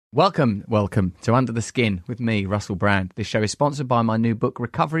Welcome to Under the Skin with me, Russell Brand. This show is sponsored by my new book,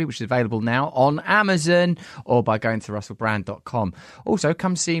 Recovery, which is available now on Amazon or by going to russellbrand.com. Also,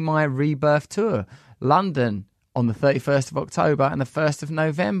 come see my Rebirth tour, London on the 31st of October and the 1st of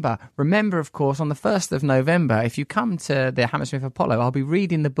November. Remember, of course, on the 1st of November, if you come to the Hammersmith Apollo, I'll be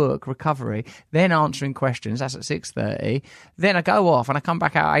reading the book, Recovery, then answering questions. That's at 6:30. Then I go off and I come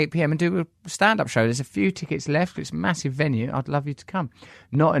back out at 8 p.m. and do a stand-up show. There's a few tickets left. It's a massive venue. I'd love you to come.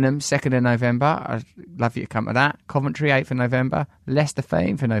 Nottingham, 2nd of November. I'd love you to come to that. Coventry, 8th of November. Leicester,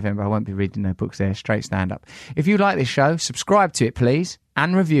 13th of November. I won't be reading no books there. Straight stand-up. If you like this show, subscribe to it, please,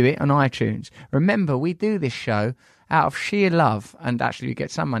 and review it on iTunes. Remember, we do this show out of sheer love, and actually we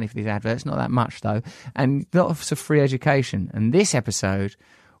get some money for these adverts, not that much though, and lots of free education. And this episode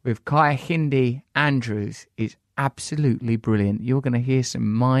with Kai Hindi Andrews is absolutely brilliant. You're going to hear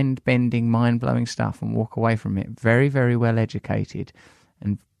some mind-bending, mind-blowing stuff and walk away from it very, very well educated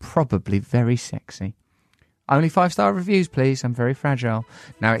and probably very sexy. Only 5-star reviews, please. I'm very fragile.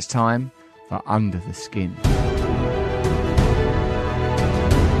 Now it's time for Under the Skin.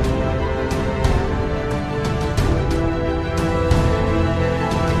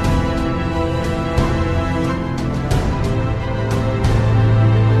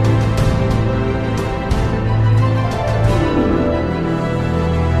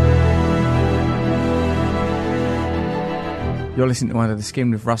 You're listening to Under the Skin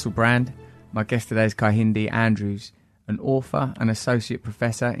with Russell Brand. My guest today is Kai Hindi Andrews, an author and associate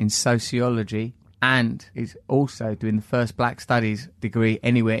professor in sociology, and is also doing the first Black Studies degree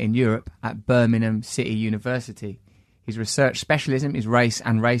anywhere in Europe at Birmingham City University. His research specialism is race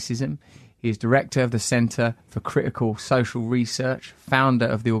and racism. He is director of the Centre for Critical Social Research, founder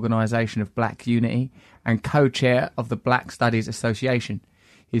of the organisation of Black Unity, and co-chair of the Black Studies Association.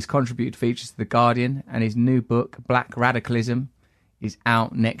 He's contributed features to The Guardian, and his new book, Black Radicalism, is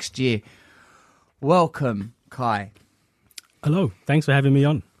out next year. Welcome, Kai. Hello. Thanks for having me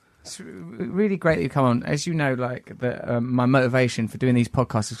on. It's really great that you come on. As you know, my motivation for doing these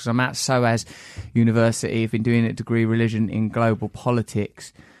podcasts is because I'm at SOAS University. I've been doing a degree religion in global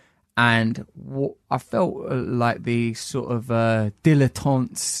politics, and I felt like the sort of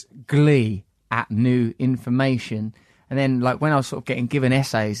dilettante's glee at new information. And then, when I was sort of getting given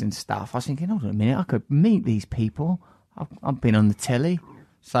essays and stuff, I was thinking, hold on a minute, I could meet these people. I've been on the telly.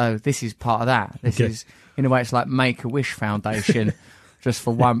 So this is part of that. This is, in a way, it's like Make-A-Wish Foundation, just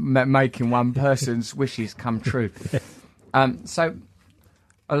for making one person's wishes come true. We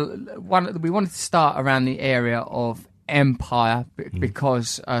wanted to start around the area of empire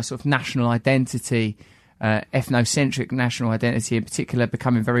because sort of national identity, ethnocentric national identity in particular,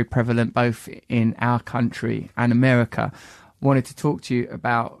 becoming very prevalent both in our country and America. Wanted to talk to you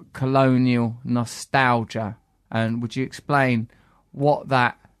about colonial nostalgia, and would you explain what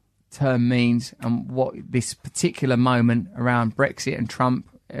that term means and what this particular moment around Brexit and Trump,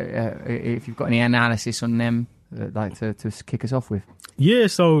 if you've got any analysis on them, like to kick us off with? Yeah,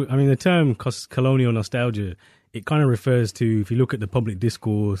 so I mean the term colonial nostalgia, it kind of refers to, if you look at the public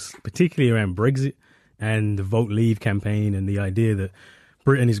discourse, particularly around Brexit and the Vote Leave campaign and the idea that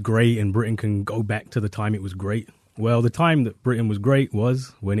Britain is great and Britain can go back to the time it was great. Well, the time that Britain was great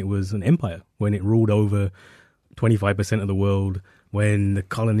was when it was an empire, when it ruled over 25% of the world, when the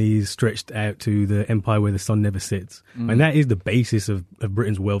colonies stretched out to the empire where the sun never sets. And that is the basis of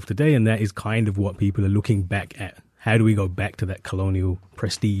Britain's wealth today, and that is kind of what people are looking back at. How do we go back to that colonial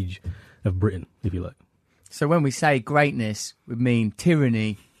prestige of Britain, if you like? So when we say greatness, we mean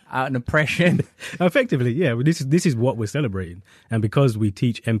tyranny and oppression. Effectively, yeah. This is what we're celebrating. And because we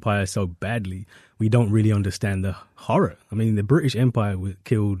teach empire so badly, we don't really understand the horror. I mean, the British Empire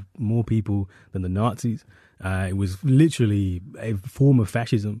killed more people than the Nazis. It was literally a form of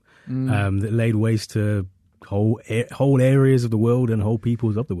fascism that laid waste to whole areas of the world and whole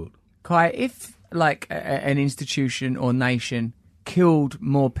peoples of the world. Kai, if an institution or nation killed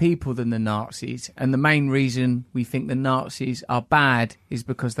more people than the Nazis, and the main reason we think the Nazis are bad is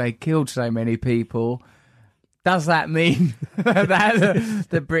because they killed so many people, does that mean that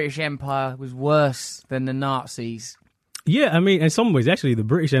the British Empire was worse than the Nazis? Yeah, I mean, in some ways, actually, the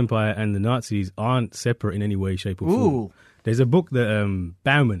British Empire and the Nazis aren't separate in any way, shape, or form. There's a book that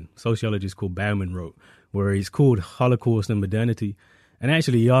Bauman, sociologist called Bauman, wrote, where it's called Holocaust and Modernity. And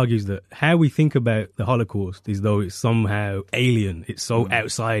actually, he argues that how we think about the Holocaust is though it's somehow alien. It's so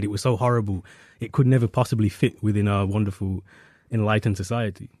outside. It was so horrible. It could never possibly fit within our wonderful, enlightened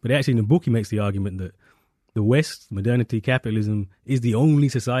society. But actually, in the book, he makes the argument that the West, modernity, capitalism, is the only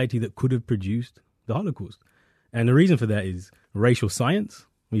society that could have produced the Holocaust. And the reason for that is racial science,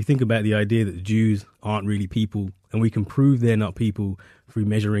 When you think about the idea that the Jews aren't really people, and we can prove they're not people through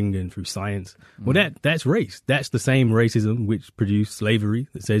measuring and through science, well, that's race. That's the same racism which produced slavery,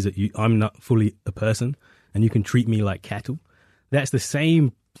 that says that I'm not fully a person and you can treat me like cattle. That's the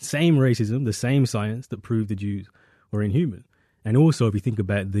same racism, the same science that proved the Jews were inhuman. And also, if you think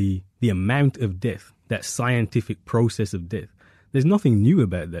about the amount of death, that scientific process of death, there's nothing new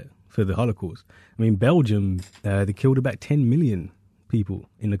about that for the Holocaust. I mean, Belgium, they killed about 10 million people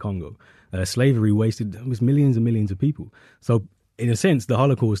in the Congo. Slavery wasted almost millions and millions of people. So, in a sense, the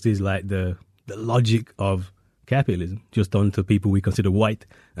Holocaust is like the logic of capitalism, just done to people we consider white,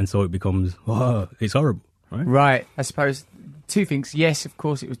 and so it becomes, it's horrible, right? Right. I suppose two things. Yes, of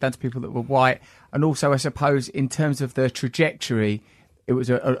course, it was done to people that were white, and also, I suppose, in terms of the trajectory, it was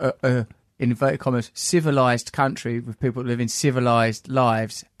a in inverted commas, civilized country with people living civilized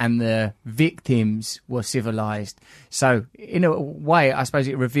lives, and the victims were civilized. So in a way, I suppose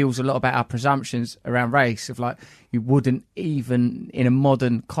it reveals a lot about our presumptions around race, of like, you wouldn't even in a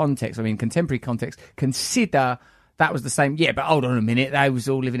modern context, I mean contemporary context, consider that was the same. Yeah, but hold on a minute, they was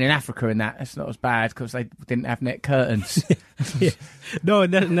all living in Africa and that's not as bad because they didn't have net curtains. Yeah. No,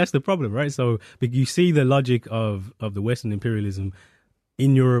 and that's the problem, right? So you see the logic of the Western imperialism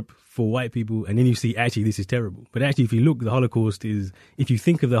in Europe for white people, and then you see, actually, this is terrible. But actually, if you look, the Holocaust is, if you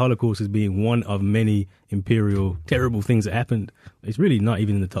think of the Holocaust as being one of many imperial, terrible things that happened, it's really not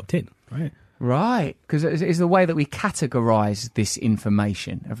even in the top 10, right? Right, because it's the way that we categorise this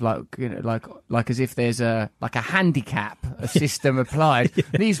information of like as if there's a handicap, a system applied. Yeah.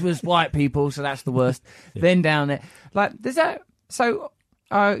 These was white people, so that's the worst. Yeah. Then down there, like does that? So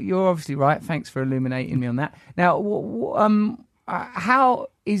you're obviously right. Thanks for illuminating me on that. Now, how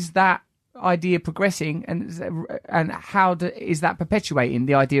is that idea progressing, and how is that perpetuating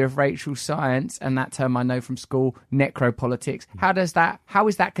the idea of racial science and that term I know from school, necropolitics? How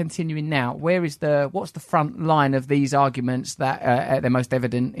is that continuing now? What's the front line of these arguments that they're most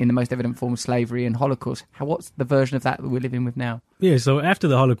evident in the most evident form of slavery and Holocaust? What's the version of that we're living with now? Yeah, so after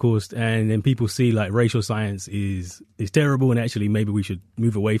the Holocaust, and then people see like racial science is terrible, and actually maybe we should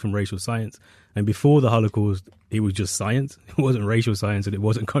move away from racial science. And before the Holocaust, it was just science. It wasn't racial science, and it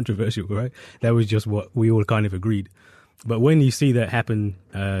wasn't controversial, right? That was just what we all kind of agreed. But when you see that happen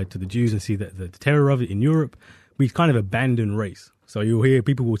to the Jews and see that the terror of it in Europe, we kind of abandon race. So you'll hear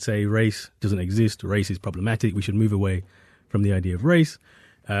people would say race doesn't exist, race is problematic, we should move away from the idea of race,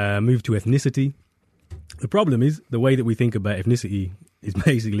 move to ethnicity. The problem is the way that we think about ethnicity is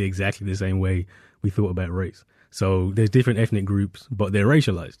basically exactly the same way we thought about race. So there's different ethnic groups, but they're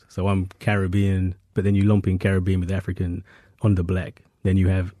racialized. So I'm Caribbean, but then you lump in Caribbean with African under black. Then you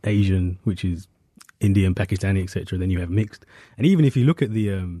have Asian, which is Indian, Pakistani, etc. Then you have mixed. And even if you look at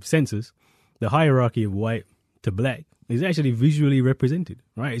the census, the hierarchy of white to black is actually visually represented,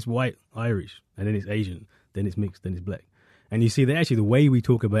 right? It's white, Irish, and then it's Asian, then it's mixed, then it's black. And you see that actually the way we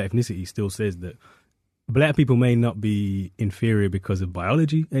talk about ethnicity still says that black people may not be inferior because of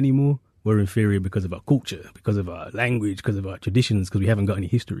biology anymore. We're inferior because of our culture, because of our language, because of our traditions, because we haven't got any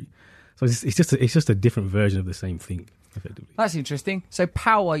history. So it's just a different version of the same thing, effectively. That's interesting. So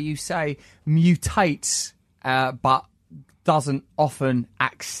power, you say, mutates, but doesn't often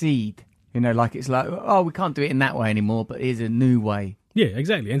accede. You know, like it's like, oh, we can't do it in that way anymore, but here's a new way. Yeah,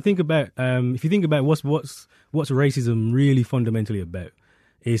 exactly. And think about if you think about what's racism really fundamentally about.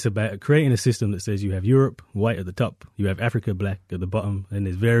 It's about creating a system that says you have Europe, white at the top, you have Africa, black at the bottom, and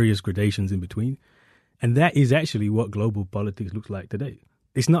there's various gradations in between. And that is actually what global politics looks like today.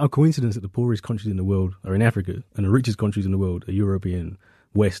 It's not a coincidence that the poorest countries in the world are in Africa and the richest countries in the world are European,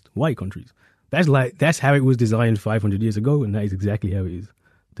 West, white countries. That's how it was designed 500 years ago, and that is exactly how it is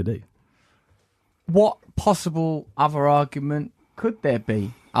today. What possible other argument could there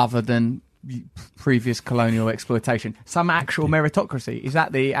be other than previous colonial exploitation? Some actual meritocracy? Is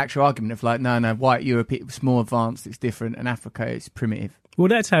that the actual argument of like, no, white Europe, it's more advanced, it's different, and Africa, it's primitive? Well,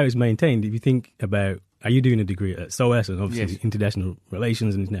 that's how it's maintained. If you think about, are you doing a degree at SOAS, and obviously yes, international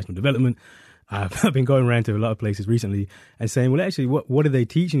relations and international development? I've been going around to a lot of places recently and saying, well, actually, what are they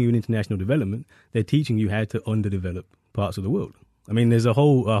teaching you in international development? They're teaching you how to underdevelop parts of the world. I mean, there's a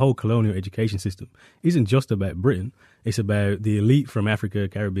whole colonial education system. It isn't just about Britain. It's about the elite from Africa,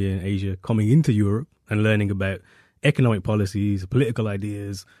 Caribbean, Asia coming into Europe and learning about economic policies, political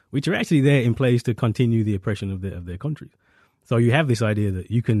ideas, which are actually there in place to continue the oppression of their countries. So you have this idea that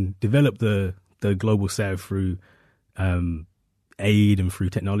you can develop the global south through aid and through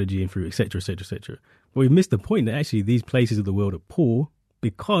technology and through et cetera, et cetera, et cetera. But we've missed the point that actually these places of the world are poor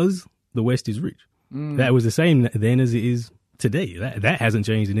because the West is rich. That was the same then as it is today. That hasn't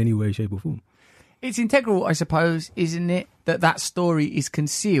changed in any way, shape or form. It's integral, I suppose, isn't it, that story is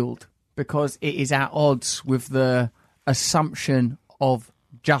concealed because it is at odds with the assumption of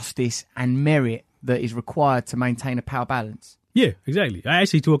justice and merit that is required to maintain a power balance. Yeah, exactly. I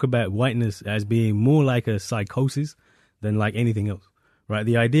actually talk about whiteness as being more like a psychosis than like anything else, right?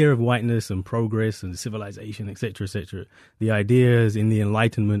 The idea of whiteness and progress and civilization, etc., the ideas in the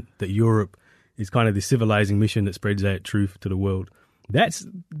Enlightenment that Europe is kind of the civilizing mission that spreads out truth to the world. That's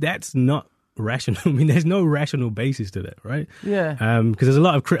not rational. I mean, there's no rational basis to that, right? Yeah. Because there's a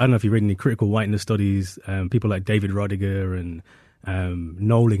lot of, I don't know if you've read any critical whiteness studies, people like David Rodiger and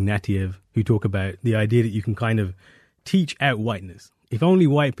Noel Ignatieff, who talk about the idea that you can kind of teach out whiteness. If only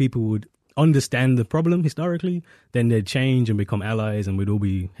white people would understand the problem historically, then they'd change and become allies and we'd all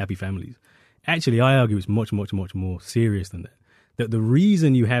be happy families. Actually, I argue it's much, much, much more serious than that. That the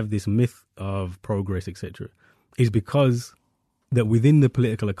reason you have this myth of progress, etc., is because that within the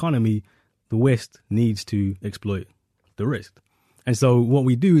political economy, the West needs to exploit the rest. And so what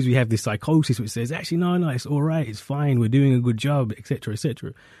we do is we have this psychosis which says, actually, no, it's all right, it's fine, we're doing a good job, etc.,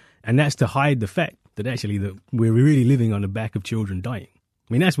 etc. And that's to hide the fact that actually that we're really living on the back of children dying.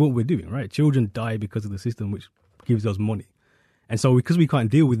 I mean, that's what we're doing, right? Children die because of the system which gives us money. And so because we can't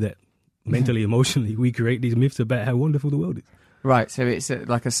deal with that mentally, emotionally, we create these myths about how wonderful the world is. Right, so it's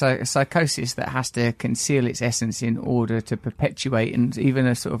like a psychosis that has to conceal its essence in order to perpetuate. And even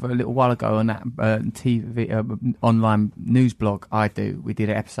a sort of a little while ago on that TV online news blog I do, we did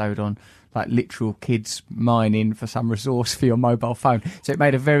an episode on like literal kids mining for some resource for your mobile phone. So it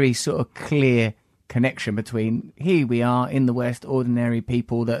made a very sort of clear connection between here we are in the West, ordinary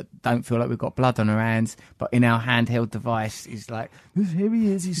people that don't feel like we've got blood on our hands, but in our handheld device is like, here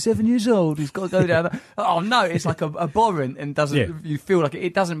he is, he's 7 years old, he's got to go down oh no, it's like abhorrent and doesn't you feel like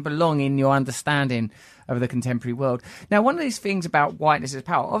it doesn't belong in your understanding of the contemporary world. Now, one of these things about whiteness is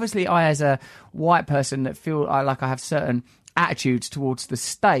power. Obviously, I as a white person that feel like I have certain attitudes towards the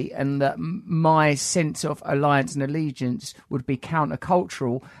state and that my sense of alliance and allegiance would be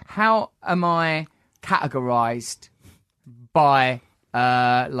countercultural. How am I categorized by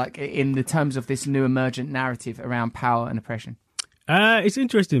like in the terms of this new emergent narrative around power and oppression? It's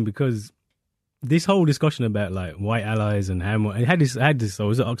interesting because this whole discussion about like white allies and how I had this. I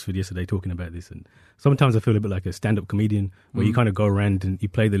was at Oxford yesterday talking about this, and sometimes I feel a bit like a stand-up comedian where you kind of go around and you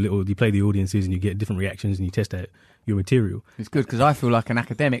play the audiences and you get different reactions and you test out your material. It's good because I feel like an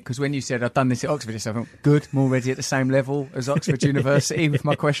academic, because when you said I've done this at Oxford, I thought, good, I'm already at the same level as Oxford University with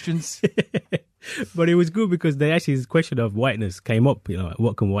my questions. But it was good because they actually, this question of whiteness came up, you know, like,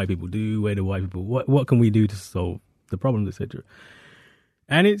 what can white people do? Where do white people, what can we do to solve the problems, etc.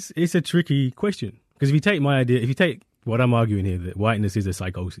 And it's a tricky question because if you take what I'm arguing here, that whiteness is a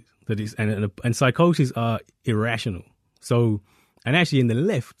psychosis, that is, and psychoses are irrational. So, and actually in the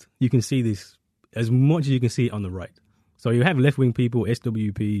left, you can see this as much as you can see it on the right. So you have left-wing people,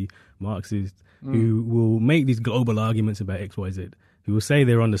 SWP, Marxists, who will make these global arguments about X, Y, Z, who will say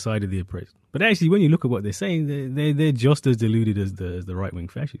they're on the side of the oppressed. But actually, when you look at what they're saying, they're just as deluded as the right-wing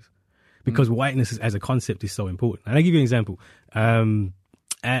fascists. Because whiteness as a concept is so important. And I'll give you an example.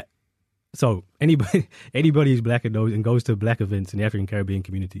 So anybody who's black and goes to black events in the African Caribbean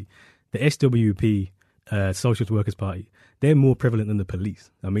community, the SWP, Socialist Workers Party, they're more prevalent than the police.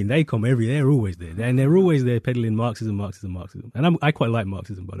 I mean, they're always there. And they're always there peddling Marxism. And I quite like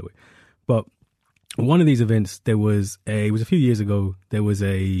Marxism, by the way. But one of these events, it was a few years ago, there was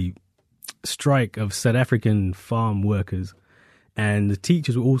a strike of South African farm workers, and the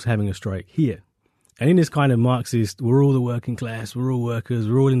teachers were also having a strike here. And in this kind of Marxist, we're all the working class, we're all workers,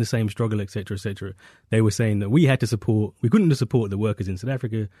 we're all in the same struggle, etc., they were saying that we couldn't support the workers in South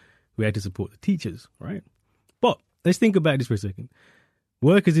Africa, we had to support the teachers, right? But let's think about this for a second.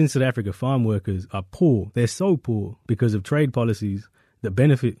 Workers in South Africa, farm workers, are poor. They're so poor because of trade policies that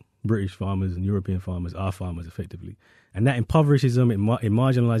benefit British farmers and European farmers, our farmers, effectively. And that impoverishes them, it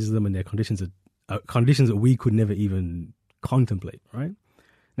marginalizes them, and their conditions are conditions that we could never even contemplate, right?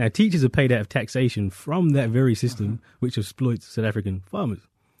 Now, teachers are paid out of taxation from that very system which exploits South African farmers.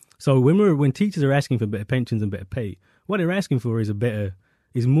 So when teachers are asking for better pensions and better pay, what they're asking for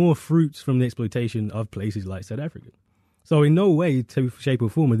is more fruits from the exploitation of places like South Africa. So in no way, shape or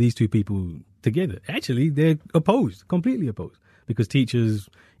form are these two people together. Actually, they're opposed, completely opposed. Because teachers,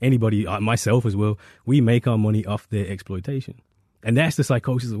 anybody, myself as well, we make our money off their exploitation. And that's the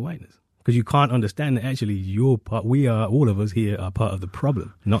psychosis of whiteness. Because you can't understand that actually all of us here are part of the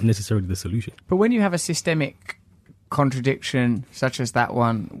problem, not necessarily the solution. But when you have a systemic contradiction such as that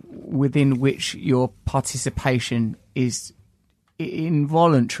one, within which your participation is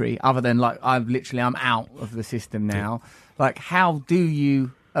involuntary, other than like I'm out of the system now, like how do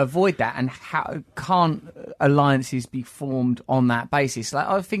you avoid that, and how can't alliances be formed on that basis? Like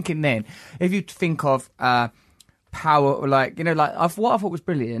I was thinking then, if you think of power, like what I thought was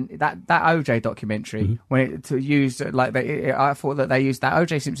brilliant, that OJ documentary when it to use I thought that they used that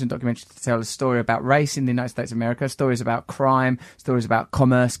OJ Simpson documentary to tell a story about race in the United States of America, stories about crime, stories about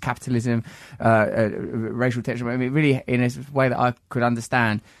commerce, capitalism, racial tension. I mean, really in a way that I could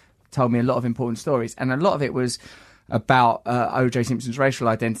understand, told me a lot of important stories, and a lot of it was about O.J. Simpson's racial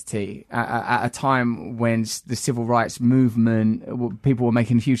identity at a time when the civil rights movement, people were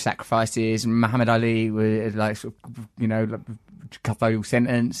making huge sacrifices. Muhammad Ali was custodial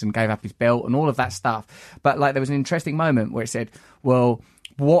sentence and gave up his belt and all of that stuff. But like there was an interesting moment where it said, well,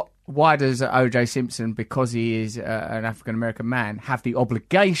 why does O.J. Simpson, because he is an African American man, have the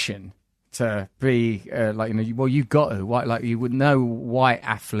obligation to be you got to, like you would know, white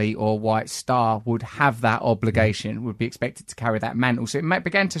athlete or white star would have that obligation, would be expected to carry that mantle. So it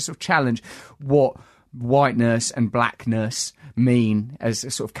began to sort of challenge what whiteness and blackness mean as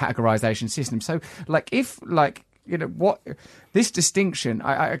a sort of categorization system. So what this distinction,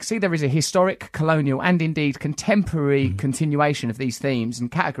 I see there is a historic, colonial, and indeed contemporary continuation of these themes and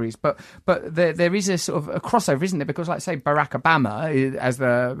categories, but there is a sort of a crossover, isn't there? Because, like say, Barack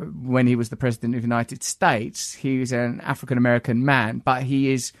Obama, when he was the president of the United States, he was an African American man, but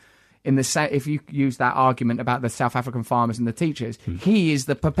he is in the same. If you use that argument about the South African farmers and the teachers, he is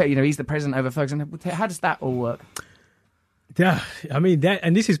he's the president over Ferguson. How does that all work? Yeah, I mean that,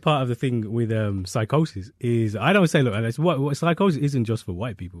 and this is part of the thing with psychosis. Is I don't say, look, what psychosis isn't just for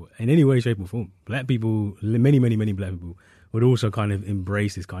white people in any way, shape, or form. Black people, many black people would also kind of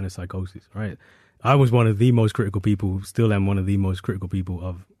embrace this kind of psychosis, right? I was one of the most critical people, still am one of the most critical people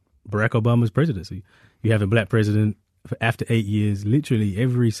of Barack Obama's presidency. You have a black president after 8 years. Literally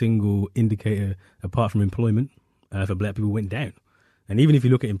every single indicator, apart from employment, for black people went down. And even if you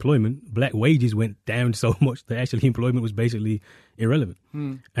look at employment, black wages went down so much that actually employment was basically irrelevant.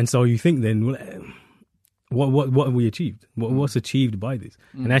 And so you think then, well, what have we achieved? What's achieved by this?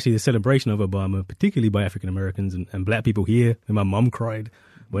 And actually the celebration of Obama, particularly by African Americans and black people here, and my mum cried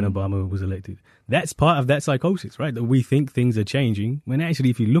when Obama was elected. That's part of that psychosis, right? That we think things are changing, when actually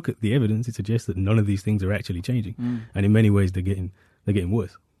if you look at the evidence, it suggests that none of these things are actually changing. And in many ways they're getting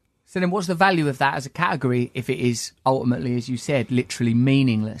worse. So then what's the value of that as a category if it is ultimately, as you said, literally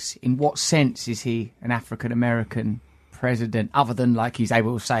meaningless? In what sense is he an African-American president, other than like he's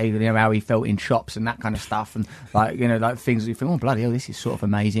able to say how he felt in shops and that kind of stuff, and like things that you think, oh bloody hell, this is sort of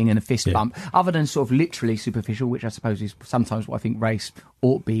amazing, and a fist bump, other than sort of literally superficial, which I suppose is sometimes what I think race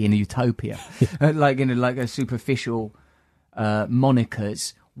ought to be in a utopia, like a superficial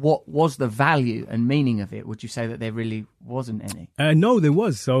monikers. What was the value and meaning of it? Would you say that there really wasn't any? No, there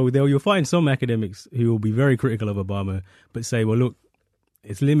was. So you'll find some academics who will be very critical of Obama, but say, well, look,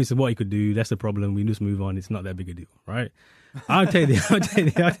 it's limits of what he could do. That's the problem. We just move on. It's not that big a deal, right? I'd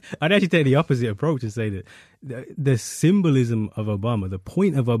actually take the opposite approach and say that the symbolism of Obama, the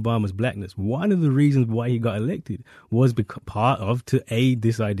point of Obama's blackness, one of the reasons why he got elected was to aid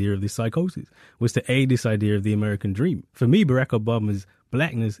this idea of this psychosis, was to aid this idea of the American dream. For me, Barack Obama's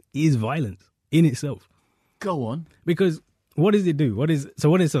blackness is violence in itself. Go on. Because what does it do?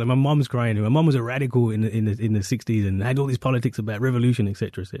 My mom's crying. My mom was a radical in the 60s and had all these politics about revolution,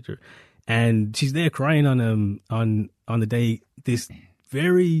 etc., etc. And she's there crying on the day this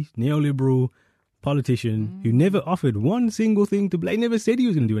very neoliberal politician who never offered one single thing to black, never said he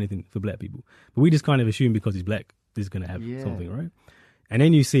was going to do anything for black people. But we just kind of assume because he's black, this is going to have something, right? And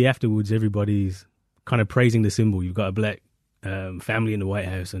then you see afterwards everybody's kind of praising the symbol. You've got a black family in the White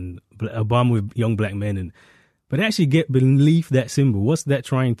House and Obama with young black men, but actually get beneath that symbol. What's that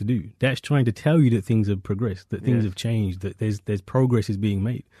trying to do? That's trying to tell you that things have progressed, that things have changed, that there's progress is being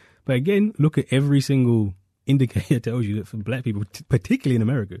made. But again, look at every single indicator tells you that for black people, particularly in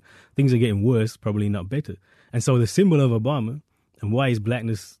America, things are getting worse, probably not better. And so the symbol of Obama and why his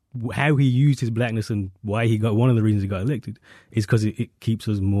blackness, how he used his blackness and why he got, one of the reasons he got elected is because it keeps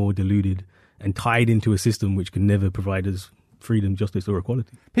us more deluded and tied into a system which can never provide us freedom, justice, or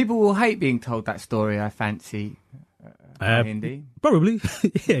equality. People will hate being told that story, I fancy, Hindi. Probably.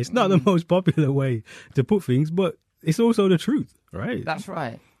 Yeah, it's not the most popular way to put things, but it's also the truth, right? That's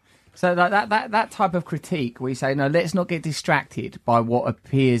right. So that type of critique where you say, no, let's not get distracted by what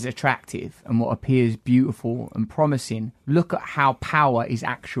appears attractive and what appears beautiful and promising. Look at how power is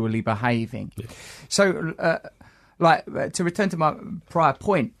actually behaving. Yeah. So, to return to my prior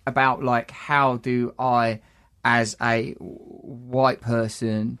point about, like, how do I, as a white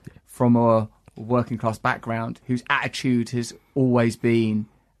person from a working class background whose attitude has always been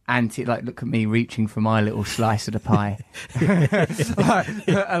like look at me reaching for my little slice of the pie.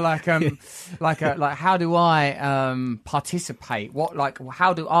 like how do I participate?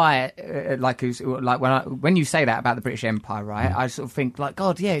 How do I when you say that about the British Empire, right? I sort of think like,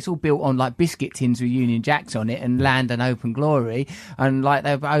 God, yeah, it's all built on like biscuit tins with Union Jacks on it and land and open glory, and like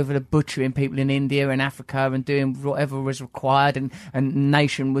they were over the butchering people in India and Africa and doing whatever was required, and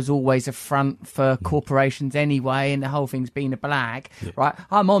nation was always a front for corporations anyway, and the whole thing's been a blag, right?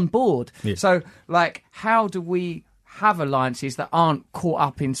 I'm on board. Yeah. So, like, how do we have alliances that aren't caught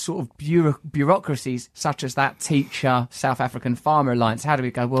up in sort of bureaucracies such as that teacher South African farmer alliance? How do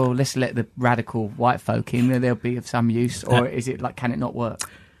we go, well, let's let the radical white folk in, they'll be of some use, or is it like, can it not work?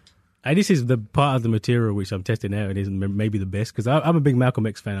 And this is the part of the material which I'm testing out and isn't maybe the best, because I'm a big Malcolm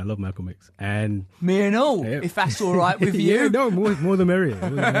X fan. I love Malcolm X. And me and all, if that's all right with you. Yeah, no, more the merrier.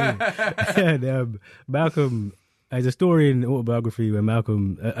 And Malcolm, there's a story in the autobiography where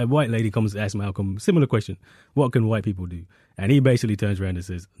Malcolm, a white lady comes to ask Malcolm, similar question, what can white people do? And he basically turns around and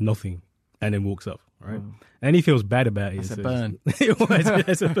says, nothing, and then walks off, right? Oh. And he feels bad about it. That's a burn.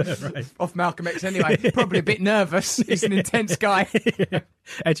 That's a burn, right? Off Malcolm X anyway. Probably a bit nervous. He's an intense guy. Yeah.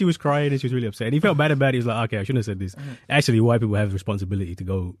 And she was crying and she was really upset. And he felt bad about it. He was like, okay, I shouldn't have said this. Actually, white people have the responsibility to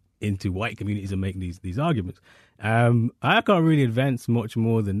go into white communities and make these arguments. I can't really advance much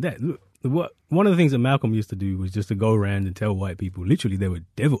more than that. Look, one of the things that Malcolm used to do was just to go around and tell white people, literally, they were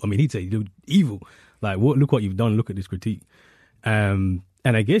devil. I mean, he'd say, you're evil. Like, look what you've done. Look at this critique. And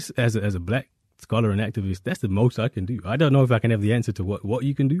I guess as a black scholar and activist, that's the most I can do. I don't know if I can have the answer to what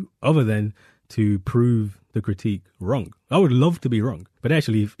you can do other than to prove the critique wrong. I would love to be wrong. But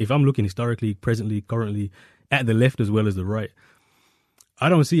actually, if I'm looking historically, presently, currently, at the left as well as the right, I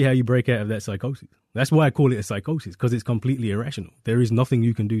don't see how you break out of that psychosis. That's why I call it a psychosis, because it's completely irrational. There is nothing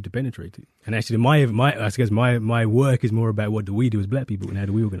you can do to penetrate it. And actually, my work is more about what do we do as black people and how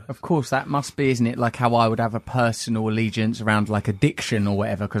do we organise. Of course, that must be, isn't it? Like how I would have a personal allegiance around like addiction or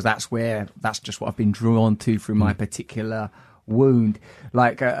whatever, because that's just what I've been drawn to through my particular wound.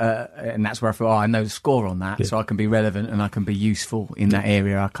 Like, and that's where I feel, I know the score on that, so I can be relevant and I can be useful in that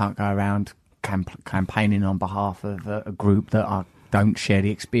area. I can't go around campaigning on behalf of a group that I don't share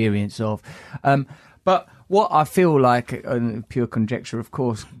the experience of. But what I feel like, pure conjecture, of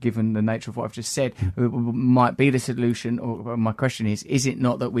course, given the nature of what I've just said, might be the solution, or my question is it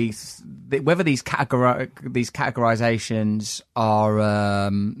not that whether these categorizations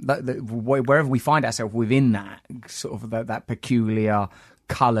are, wherever we find ourselves within that sort of that peculiar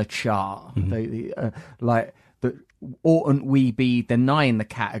colour chart, oughtn't we be denying the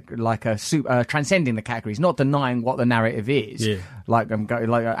transcending the categories, not denying what the narrative is,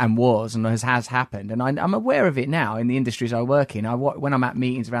 and was and has happened. And I'm aware of it now in the industries I work in. When I'm at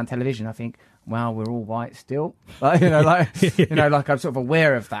meetings around television, I think, wow, we're all white still. Like I'm sort of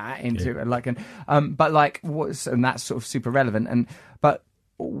aware of that and that's sort of super relevant. But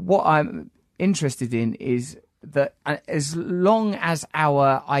what I'm interested in is that as long as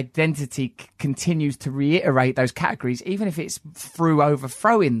our identity continues to reiterate those categories, even if it's through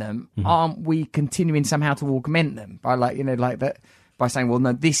overthrowing them, aren't we continuing somehow to augment them by by saying, well,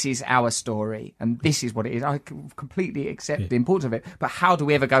 no, this is our story and this is what it is. I completely accept the importance of it, but how do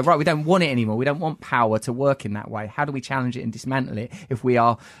we ever go, right, we don't want it anymore, we don't want power to work in that way? How do we challenge it and dismantle it if we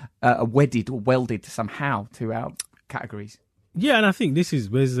are wedded or welded somehow to our categories? Yeah, and I think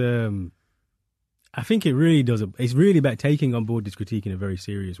I think it really does. It's really about taking on board this critique in a very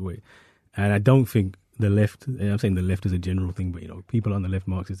serious way. And I don't think the left, I'm saying the left is a general thing, but, people on the left,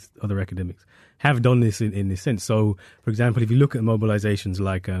 Marxists, other academics, have done this in this sense. So, for example, if you look at mobilizations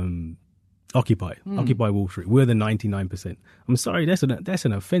like Occupy Wall Street, we're the 99%. I'm sorry, that's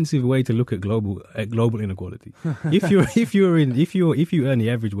an offensive way to look at global inequality. If you earn the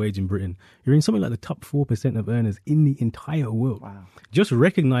average wage in Britain, you're in something like the top 4% of earners in the entire world. Wow. Just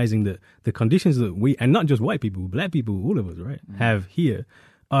recognizing that the conditions that we, and not just white people, black people, all of us, right, have here,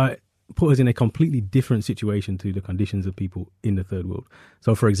 put us in a completely different situation to the conditions of people in the third world.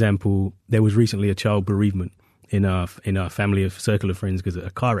 So, for example, there was recently a child bereavement in our family of circle of friends because of a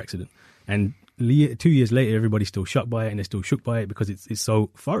car accident. And 2 years later, everybody's still shocked by it and they're still shook by it because it's so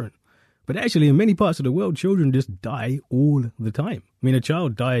foreign. But actually, in many parts of the world, children just die all the time. I mean, a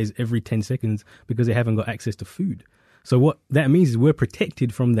child dies every 10 seconds because they haven't got access to food. So what that means is we're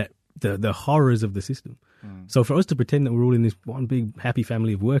protected from that the horrors of the system. So for us to pretend that we're all in this one big happy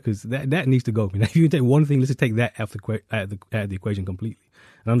family of workers, that needs to go. I mean, if you take one thing, let's just take that out of the equation completely.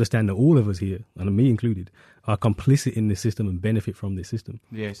 And understand that all of us here, and me included, are complicit in this system and benefit from this system.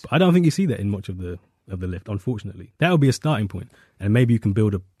 Yes. But I don't think you see that in much of the left, unfortunately. That would be a starting point, and maybe you can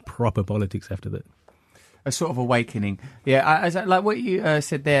build a proper politics after that. a sort of awakening. Yeah, like what you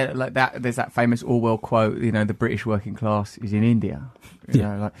said there, like that. There's that famous Orwell quote. The British working class is in India.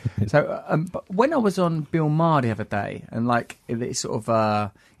 But when I was on Bill Maher the other day, and like it's sort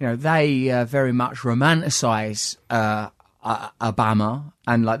of they very much romanticise Obama,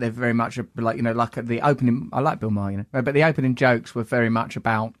 and like they're very much like the opening. I like Bill Maher, but the opening jokes were very much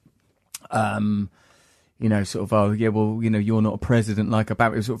about. Sort of, you're not a president like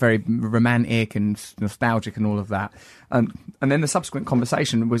Obama. It was sort of very romantic and nostalgic and all of that. And then the subsequent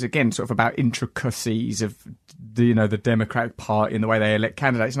conversation was, again, sort of about intricacies of, the Democratic Party and the way they elect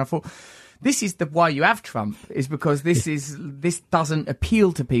candidates. And I thought, this is why you have Trump, is because this doesn't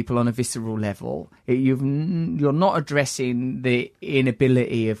appeal to people on a visceral level. You're not addressing the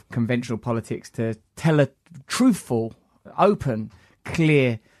inability of conventional politics to tell a truthful, open,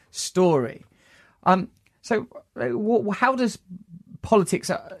 clear story. So, how does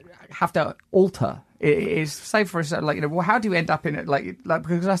politics have to alter? Say for us, how do you end up in it?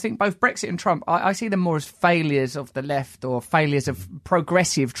 Because I think both Brexit and Trump, I see them more as failures of the left or failures of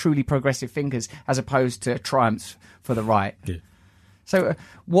truly progressive thinkers, as opposed to triumphs for the right. Yeah. So,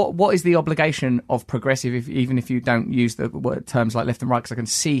 what is the obligation of progressive, even if you don't use the terms like left and right? Because I can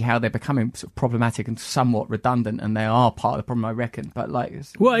see how they're becoming sort of problematic and somewhat redundant, and they are part of the problem, I reckon. But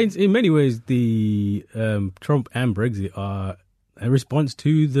in many ways, the Trump and Brexit are a response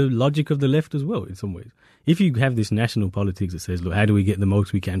to the logic of the left as well. In some ways, if you have this national politics that says, "Look, how do we get the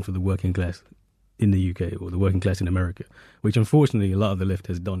most we can for the working class in the UK or the working class in America," which unfortunately a lot of the left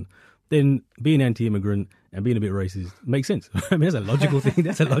has done, then being anti-immigrant and being a bit racist makes sense. I mean, that's a logical thing.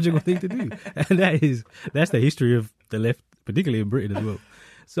 That's a logical thing to do, and that's the history of the left, particularly in Britain as well.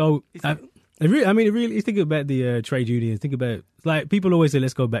 So, really, think about the trade unions. Think about, like, people always say,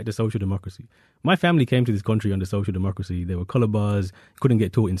 "Let's go back to social democracy." My family came to this country under social democracy. There were colour bars, couldn't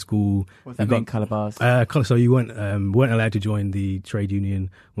get taught in school. What's that mean, colour bars? So you weren't allowed to join the trade union,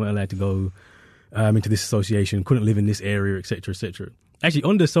 weren't allowed to go into this association, couldn't live in this area, etc., etc. Actually,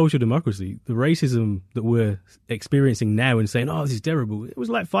 under social democracy, the racism that we're experiencing now and saying, "Oh, this is terrible," it was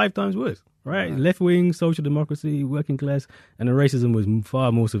like 5 times worse, right? Left-wing, social democracy, working class, and the racism was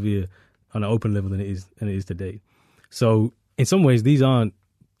far more severe on an open level than it is today. So, in some ways,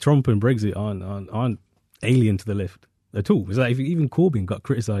 Trump and Brexit aren't alien to the left at all. It's like even Corbyn got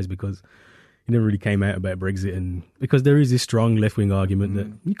criticised because he never really came out about Brexit, and because there is this strong left-wing argument that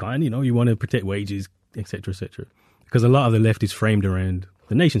you want to protect wages, etc., etc. Because a lot of the left is framed around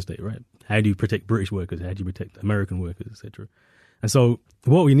the nation state, right? How do you protect British workers? How do you protect American workers, etc.? And so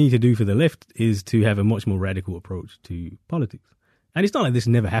what we need to do for the left is to have a much more radical approach to politics. And it's not like this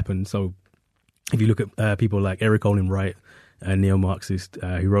never happened. So if you look at people like Eric Olin Wright, a neo-Marxist,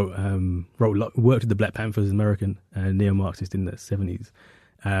 who worked with the Black Panthers, American neo-Marxist in the 70s.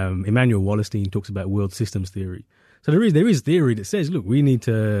 Emmanuel Wallerstein talks about world systems theory. So there is theory that says, look, we need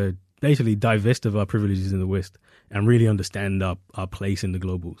to basically divest of our privileges in the West and really understand our place in the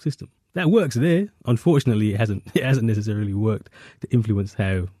global system. That works there. Unfortunately, it hasn't necessarily worked to influence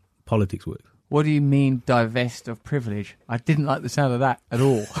how politics works. What do you mean, divest of privilege? I didn't like the sound of that at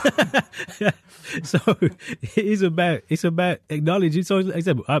all. So it's about acknowledging. So,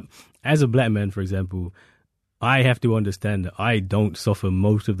 example, as a black man, for example, I have to understand that I don't suffer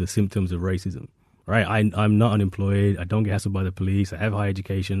most of the symptoms of racism. Right, I'm not unemployed. I don't get hassled by the police. I have high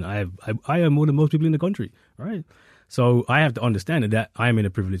education. I am more than most people in the country. Right, so I have to understand that I'm in a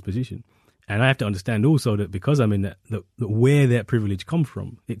privileged position, and I have to understand also that because I'm in that where that privilege comes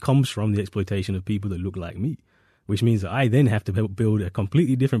from, it comes from the exploitation of people that look like me, which means that I then have to build a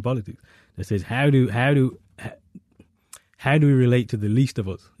completely different politics that says how do we relate to the least of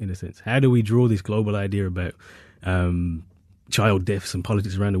us, in a sense? How do we draw this global idea about child deaths and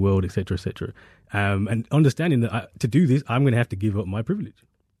politics around the world, etc., etc. And understanding that to do this, I'm going to have to give up my privilege.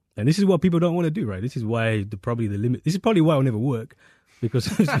 And this is what people don't want to do, right? This is why probably the limit. This is probably why I'll never work, because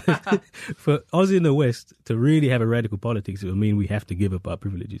for us in the West to really have a radical politics, it will mean we have to give up our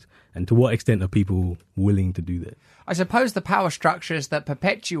privileges. And to what extent are people willing to do that? I suppose the power structures that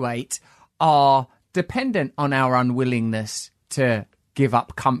perpetuate are dependent on our unwillingness to give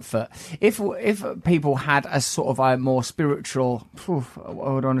up comfort. If people had a sort of a more spiritual,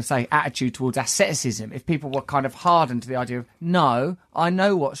 what would I want to say, attitude towards asceticism, if people were kind of hardened to the idea of, no, I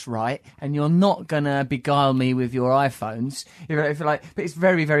know what's right, and you're not going to beguile me with your iPhones. If but it's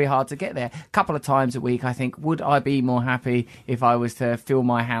very, very hard to get there. A couple of times a week, I think, would I be more happy if I was to fill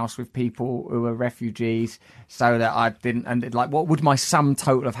my house with people who are refugees so that I didn't, and what would my sum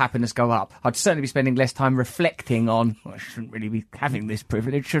total of happiness go up? I'd certainly be spending less time reflecting on, I shouldn't really be having this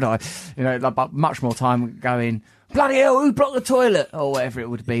privilege, should I? But much more time going, bloody hell, who blocked the toilet? Or whatever it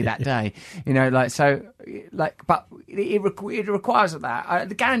would be that day. You know, like, so, like, but it requires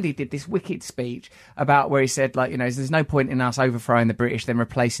that. Gandhi did this wicked speech about where he said, like, you know, there's no point in us overthrowing the British, then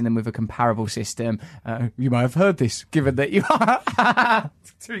replacing them with a comparable system. You may have heard this, given that you are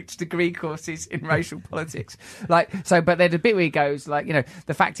teach degree courses in racial politics. Like, so, but there's a bit where he goes, like, you know,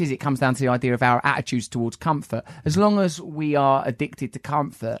 the fact is it comes down to the idea of our attitudes towards comfort. As long as we are addicted to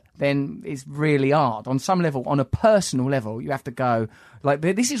comfort, then it's really hard. On some level, on a personal level, you have to go, like,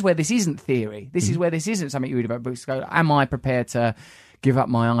 this is where this isn't theory. This is where this isn't something you read about books. Go, am I prepared to give up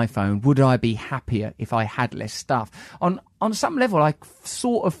my iPhone? Would I be happier if I had less stuff? On some level, I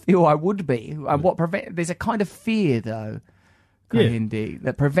sort of feel I would be. There's a kind of fear, though, indeed,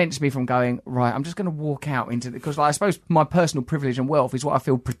 that prevents me from going, right, I'm just going to walk out into because I suppose my personal privilege and wealth is what I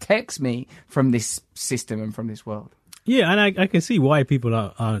feel protects me from this system and from this world. Yeah, and I can see why people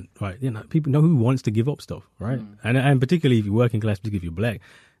aren't right. You know, people know who wants to give up stuff, right? And particularly if you're working class, particularly if you're black,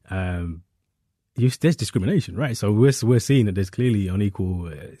 there's discrimination, right? So we're seeing that there's clearly unequal.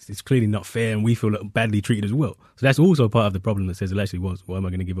 It's clearly not fair, and we feel badly treated as well. So that's also part of the problem that says, well, actually, why am I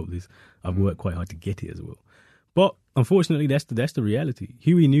going to give up this? I've worked quite hard to get it as well. But unfortunately, that's the reality.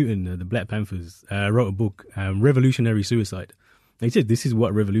 Huey Newton, the Black Panthers, wrote a book, Revolutionary Suicide. He said this is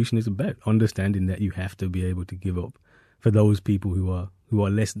what revolution is about: understanding that you have to be able to give up for those people who are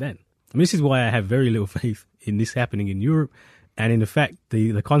less than. I mean, this is why I have very little faith in this happening in Europe, and in the fact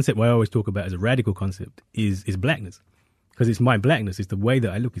the concept I always talk about as a radical concept is blackness, because it's my blackness, it's the way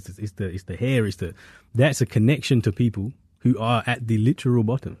that I look, it's the hair, that's a connection to people who are at the literal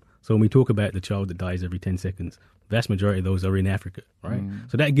bottom. So when we talk about the child that dies every 10 seconds, the vast majority of those are in Africa, right?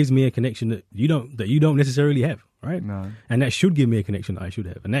 So that gives me a connection that you don't necessarily have, right? No. And that should give me a connection that I should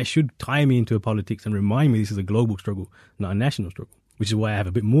have. And that should tie me into politics and remind me this is a global struggle, not a national struggle, which is why I have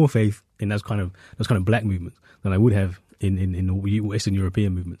a bit more faith in those kind of black movements than I would have in Western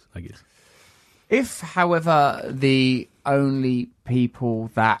European movements, I guess. If, however, the only people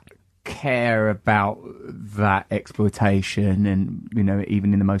that care about that exploitation and, you know,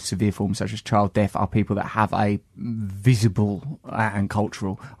 even in the most severe forms such as child death are people that have a visible and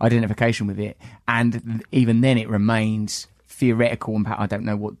cultural identification with it, and even then it remains theoretical and I don't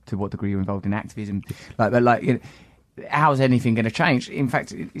know to what degree you're involved in activism, but you know, how's anything going to change? In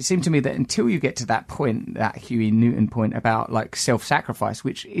fact, it seemed to me that until you get to that point, that Huey Newton point about like self-sacrifice,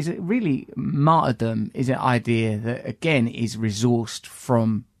 which is really martyrdom, is an idea that again is resourced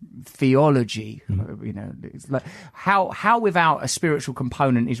from theology. You know, it's like how without a spiritual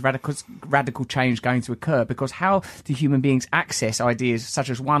component is radical change going to occur? Because how do human beings access ideas such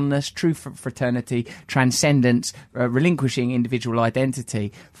as oneness, true fraternity, transcendence, relinquishing individual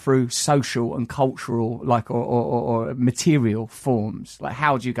identity through social and cultural, like or material forms? Like,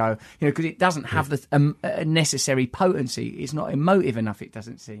 how do you go? You know, because it doesn't have the necessary potency. It's not emotive enough. It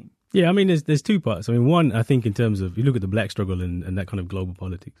doesn't seem. Yeah, I mean, there's two parts. I mean, one, I think in terms of, you look at the black struggle and that kind of global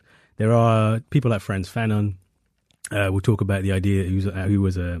politics, there are people like Frantz Fanon. We'll talk about the idea, he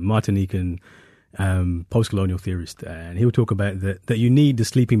was a Martinican post-colonial theorist, and he'll talk about that you need the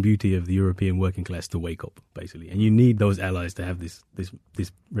sleeping beauty of the European working class to wake up, basically, and you need those allies to have this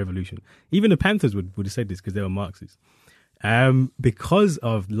revolution. Even the Panthers would have said this because they were Marxists. Because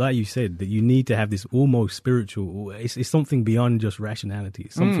of, like you said, that you need to have this almost spiritual, it's something beyond just rationality.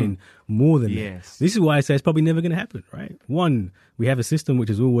 It's something more than that. This is why I say it's probably never going to happen, right? One, we have a system which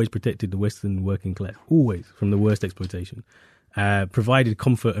has always protected the Western working class, always, from the worst exploitation, provided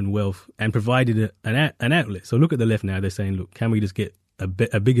comfort and wealth, and provided an outlet. So look at the left now, they're saying, look, can we just get a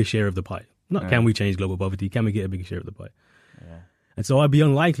bigger share of the pie? Not can we change global poverty, can we get a bigger share of the pie? Yeah. And so I'd be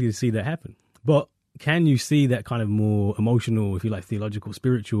unlikely to see that happen. But can you see that kind of more emotional, if you like, theological,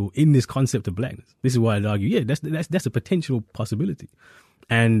 spiritual in this concept of blackness? This is why I'd argue, yeah, that's a potential possibility.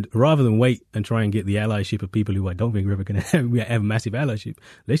 And rather than wait and try and get the allyship of people who I don't think we're ever going to have massive allyship,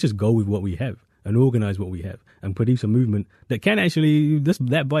 let's just go with what we have and organize what we have and produce a movement that can actually,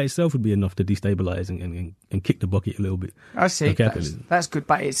 that by itself would be enough to destabilize and kick the bucket a little bit. I see. That's good.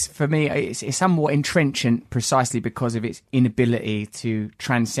 But it's, for me, it's somewhat entrenchant precisely because of its inability to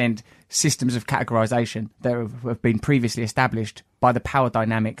transcend systems of categorization that have been previously established by the power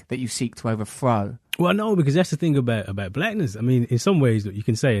dynamic that you seek to overthrow. Well, no, because that's the thing about blackness. I mean, in some ways that you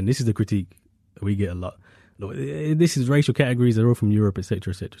can say, and this is the critique we get a lot, this is racial categories, they're all from Europe,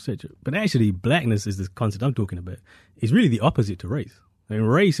 etc., etc., etc. But actually, blackness is the concept I'm talking about. It's really the opposite to race. I mean,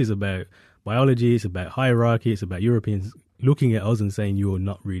 race is about biology, it's about hierarchy, it's about Europeans looking at us and saying you're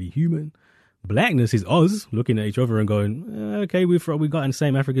not really human. Blackness is us looking at each other and going, okay, we got the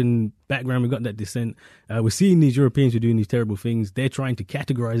same African background, we got that descent. We're seeing these Europeans who are doing these terrible things. They're trying to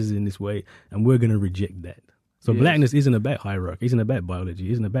categorize us in this way, and we're going to reject that. So blackness isn't about hierarchy, isn't about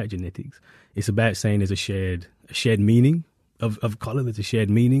biology, isn't about genetics. It's about saying there's a shared meaning of colour, there's a shared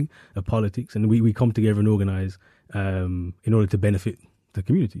meaning of politics, and we come together and organise in order to benefit the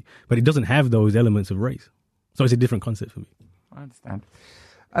community. But it doesn't have those elements of race. So it's a different concept for me. I understand.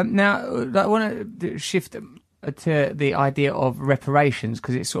 Now, I want to shift to the idea of reparations,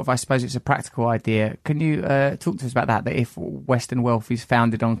 because it's sort of, I suppose it's a practical idea. Can you talk to us about that if Western wealth is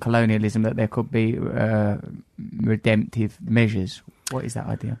founded on colonialism, that there could be redemptive measures? What is that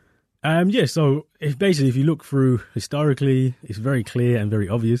idea? So if you look through historically, it's very clear and very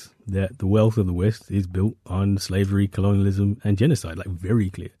obvious that the wealth of the West is built on slavery, colonialism, and genocide, like very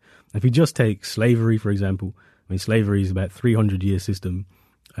clear. If you just take slavery, for example, I mean, slavery is about 300-year system.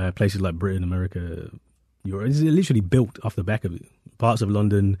 Places like Britain, America, Europe, it's literally built off the back of it. Parts of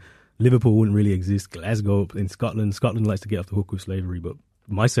London, Liverpool wouldn't really exist. Glasgow in Scotland likes to get off the hook with slavery, but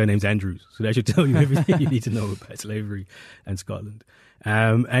my surname's Andrews, so that should tell you everything you need to know about slavery and Scotland.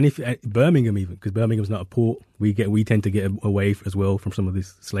 And if Birmingham, even, because Birmingham's not a port, we tend to get away as well from some of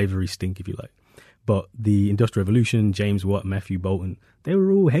this slavery stink, if you like. But the Industrial Revolution, James Watt, Matthew Bolton, they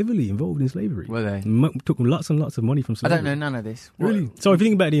were all heavily involved in slavery. Were they? Took them lots and lots of money from slavery. I don't know none of this. Really? So if you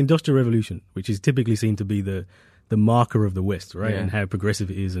think about the Industrial Revolution, which is typically seen to be the marker of the West, right? Yeah. And how progressive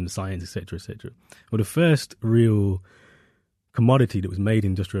it is and science, etc., etc. Well, the first real commodity that was made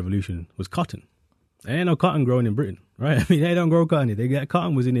in the Industrial Revolution was cotton. There ain't no cotton growing in Britain, right? I mean, they don't grow cotton here.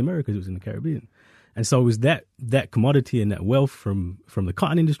 Cotton was in the Americas, it was in the Caribbean. And so it was that commodity and that wealth from the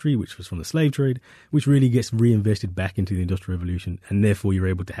cotton industry, which was from the slave trade, which really gets reinvested back into the Industrial Revolution, and therefore you're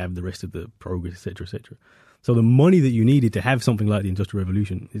able to have the rest of the progress, etc., etc. So the money that you needed to have something like the Industrial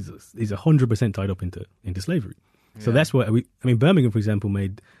Revolution is 100% tied up into slavery. Yeah. So that's what Birmingham, for example,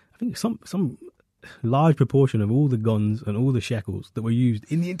 made, I think, some large proportion of all the guns and all the shackles that were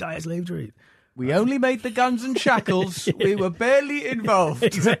used in the entire slave trade. We only made the guns and shackles. Yeah. We were barely involved.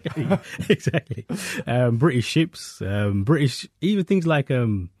 Exactly. British ships, even things like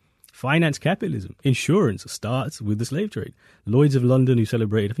finance capitalism, insurance starts with the slave trade. Lloyd's of London, who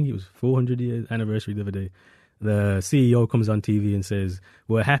celebrated, I think it was 400-year anniversary the other day, the CEO comes on TV and says,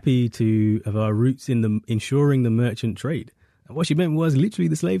 we're happy to have our roots in insuring the merchant trade. And what she meant was literally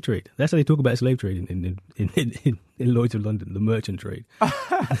the slave trade. That's how they talk about slave trade in Lloyd's of London, the merchant trade.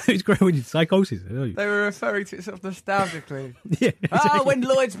 It's great when you psychosis. They were referring to it sort of nostalgically. Yeah, exactly. When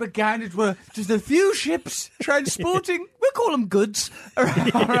Lloyd's began, it were just a few ships transporting, we'll call them goods,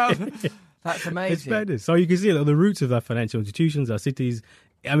 around. That's amazing. It's madness. So you can see the roots of our financial institutions, our cities.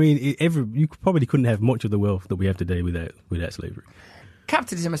 I mean, you probably couldn't have much of the wealth that we have today without slavery.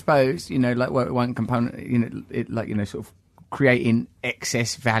 Capitalism, I suppose, like one component, sort of creating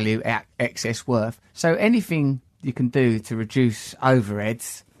excess value, excess worth. So anything you can do to reduce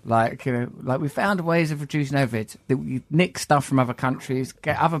overheads, like we found ways of reducing overheads. You nick stuff from other countries,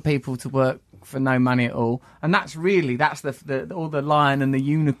 get other people to work for no money at all, and that's the all the lion and the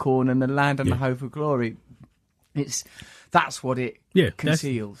unicorn and the land and the hope of glory. That's what it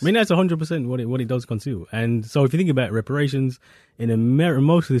conceals. That's 100% what it does conceal. And so if you think about reparations in America,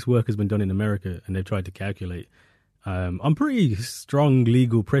 most of this work has been done in America, and they've tried to calculate on pretty strong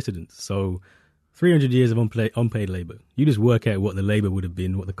legal precedents. So 300 years of unpaid labour. You just work out what the labour would have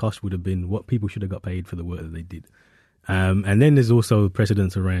been, what the cost would have been, what people should have got paid for the work that they did. And then there's also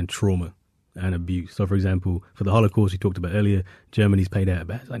precedents around trauma and abuse. So, for example, for the Holocaust we talked about earlier, Germany's paid out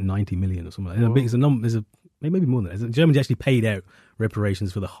about 90 million or something like that. Maybe more than that. Germany's actually paid out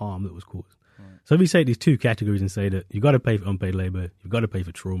reparations for the harm that was caused. Right. So if you take these two categories and say that you've got to pay for unpaid labour, you've got to pay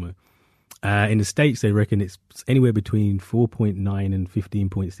for trauma. In the States, they reckon it's anywhere between 4.9 and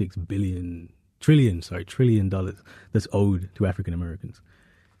 15.6 trillion dollars that's owed to African Americans.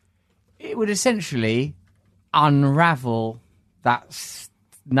 It would essentially unravel that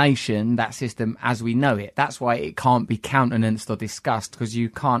nation, that system as we know it. That's why it can't be countenanced or discussed, because you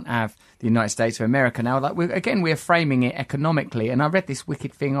can't have the United States of America now. We're framing it economically. And I read this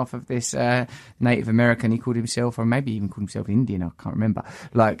wicked thing off of this Native American. He called himself, or maybe even called himself Indian, I can't remember,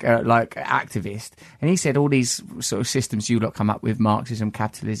 like activist. And he said all these sort of systems you lot come up with, Marxism,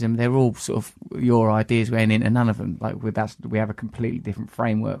 capitalism, they're all sort of your ideas went into none of them. We have a completely different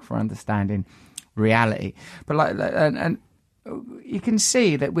framework for understanding reality. But and you can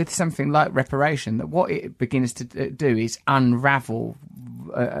see that with something like reparation, that what it begins to do is unravel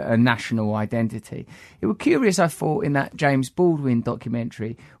a national identity. It was curious, I thought, in that James Baldwin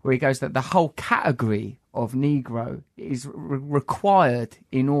documentary, where he goes that the whole category of Negro is required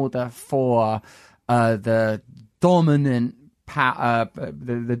in order for the dominant power,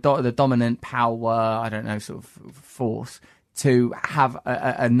 the dominant power, I don't know, sort of force, to have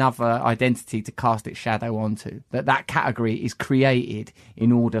another identity to cast its shadow onto. That category is created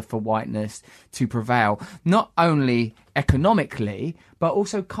in order for whiteness to prevail, not only economically but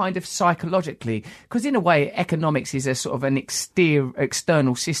also kind of psychologically, because in a way economics is a sort of an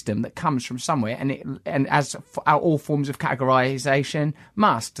external system that comes from somewhere, and as all forms of categorization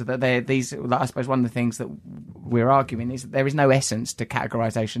must, that these, I suppose one of the things that we're arguing is that there is no essence to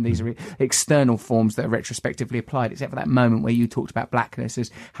categorization. These are external forms that are retrospectively applied, except for that moment where you talked about blackness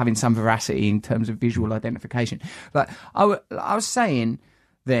as having some veracity in terms of visual identification. But I was saying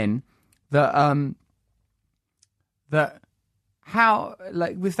then that that how,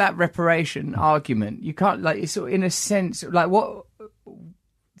 like, with that reparation argument, you can't, like, it's sort of, in a sense, like, what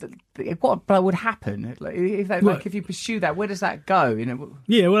would happen, like, if that, like, if you pursue that, where does that go? You know?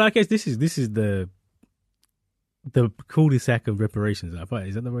 Yeah, well, I guess this is the cul-de-sac of reparations.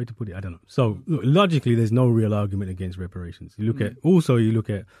 Is that the way to put it? I don't know. So look, logically, there's no real argument against reparations. You look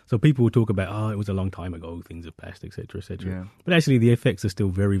at so people will talk about, it was a long time ago, things have passed, etc., etc. Yeah. But actually, the effects are still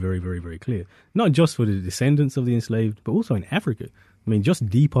very, very, very, very clear. Not just for the descendants of the enslaved, but also in Africa. I mean, just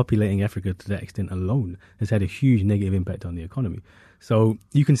depopulating Africa to that extent alone has had a huge negative impact on the economy. So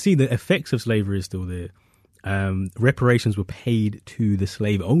you can see the effects of slavery is still there. Reparations were paid to the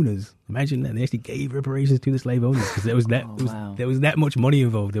slave owners. Imagine that they actually gave reparations to the slave owners because there was that there was that much money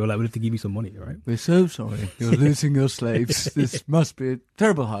involved. They were like, "We have to give you some money, right?" We're so sorry, you're losing your slaves. This must be a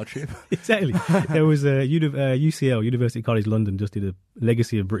terrible hardship. Exactly. There was a UCL, University College London, just did a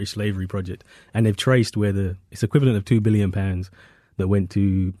Legacy of British Slavery project, and they've traced where it's equivalent of £2 billion that went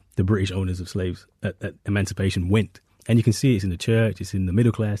to the British owners of slaves at emancipation went. And you can see it's in the church, it's in the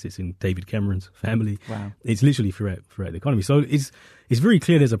middle class, it's in David Cameron's family. Wow. It's literally throughout the economy. So it's very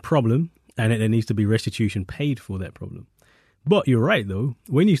clear there's a problem, and there needs to be restitution paid for that problem. But you're right, though.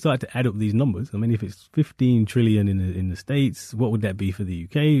 When you start to add up these numbers, I mean, if it's 15 trillion in the States, what would that be for the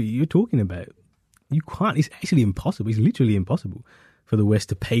UK? You're talking about, you can't. It's actually impossible. It's literally impossible for the West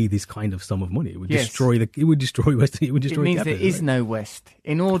to pay this kind of sum of money. It would destroy West. It would destroy It means there is no West.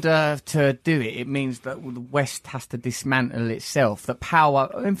 In order to do it, it means that the West has to dismantle itself. That power,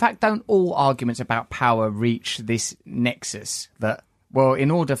 in fact, don't all arguments about power reach this nexus that, well,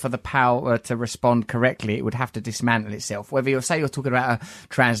 in order for the power to respond correctly, it would have to dismantle itself. Whether you're talking about a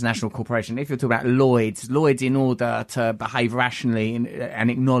transnational corporation, if you're talking about Lloyd's, in order to behave rationally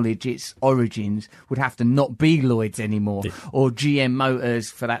and acknowledge its origins, would have to not be Lloyd's anymore. Yeah. Or GM Motors,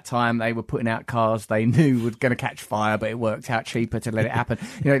 for that time, they were putting out cars they knew were going to catch fire, but it worked out cheaper to let it happen.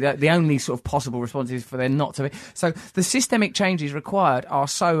 You know, the only sort of possible response is for them not to be. So the systemic changes required are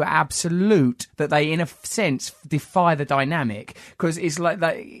so absolute that they, in a sense, defy the dynamic, because it's like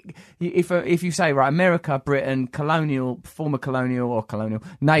that. If you say, right, America, Britain, former colonial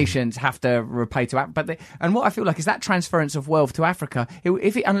nations have to repay to Africa, and what I feel like is that transference of wealth to Africa.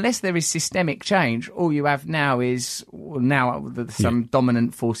 Unless there is systemic change, all you have now is some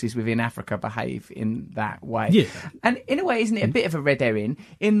dominant forces within Africa behave in that way. Yeah. And in a way, isn't it a bit of a red herring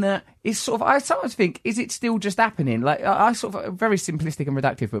in that it's sort of, I sometimes think, is it still just happening? Like, I sort of, very simplistic and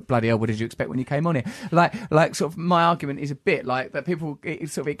reductive, but bloody hell, what did you expect when you came on here? Like sort of my argument is a bit like that. People,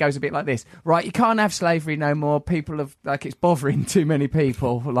 it goes a bit like this, right? You can't have slavery no more. People have, like, it's bothering too many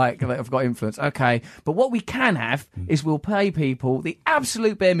people, like, that have got influence. Okay, but what we can have is we'll pay people the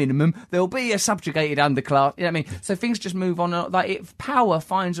absolute bare minimum. There'll be a subjugated underclass. You know what I mean? So things just move on. Like, power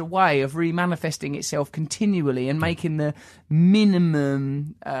finds a way of remanifesting itself continually and making the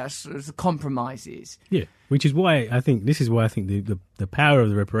minimum compromises. Yeah, which is why I think the power of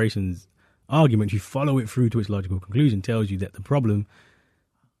the reparations argument, you follow it through to its logical conclusion, tells you that the problem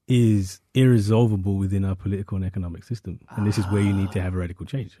is irresolvable within our political and economic system, and this is where you need to have a radical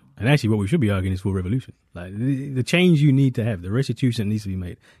change. And actually, what we should be arguing is for revolution. Like, the change you need to have, the restitution that needs to be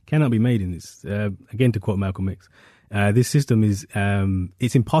made, cannot be made in this. Again, to quote Malcolm X, this system is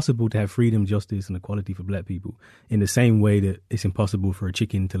it's impossible to have freedom, justice, and equality for black people in the same way that it's impossible for a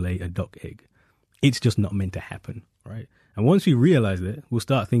chicken to lay a duck egg. It's just not meant to happen, right? And once we realize that, we'll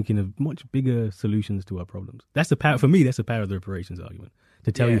start thinking of much bigger solutions to our problems. That's the power, for me, that's the power of the reparations argument,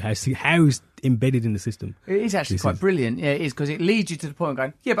 to tell you how it's embedded in the system. It is actually quite brilliant. Yeah, it is, because it leads you to the point of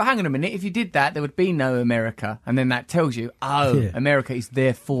going, yeah, but hang on a minute, if you did that, there would be no America. And then that tells you, America is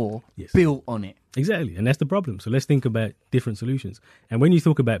therefore built on it. Exactly, and that's the problem. So let's think about different solutions. And when you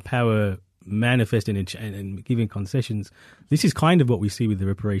talk about power manifesting and giving concessions, this is kind of what we see with the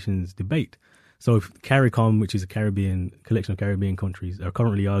reparations debate. So CARICOM, which is a collection of Caribbean countries, are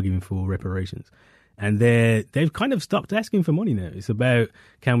currently arguing for reparations. And they've kind of stopped asking for money now. It's about,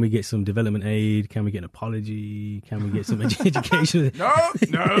 can we get some development aid? Can we get an apology? Can we get some education? No.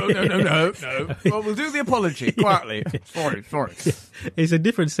 Well, we'll do the apology quietly. Sorry. It's a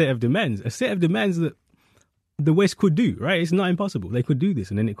different set of demands. A set of demands that the West could do, right? It's not impossible. They could do this,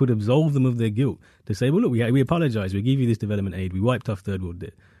 and then it could absolve them of their guilt to say, well, look, we apologize. We give you this development aid. We wiped off third world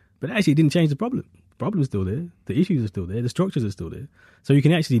debt. But actually, it didn't change the problem. The problem's still there. The issues are still there. The structures are still there. So you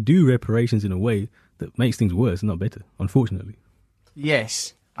can actually do reparations in a way that makes things worse, not better, unfortunately.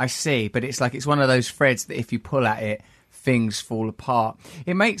 Yes, I see. But it's like it's one of those threads that if you pull at it, things fall apart.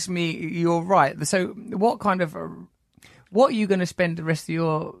 It makes me... You're right. So what are you going to spend the rest of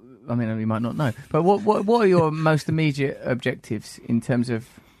your... I mean, you might not know. But what are your most immediate objectives in terms of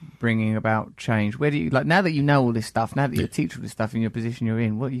bringing about change? Where do you... Like, now that you know all this stuff, now that you teach all this stuff in your position you're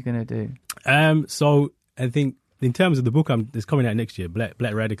in, what are you going to do? So I think in terms of the book that's coming out next year, Black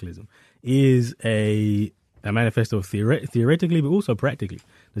Radicalism, is a manifesto theoretically, but also practically,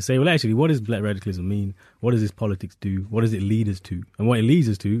 to say, well, actually, what does black radicalism mean? What does this politics do? What does it lead us to? And what it leads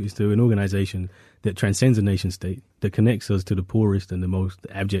us to is to an organization that transcends a nation state, that connects us to the poorest and the most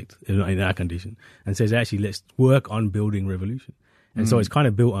abject in our condition, and says, actually, let's work on building revolution. And so it's kind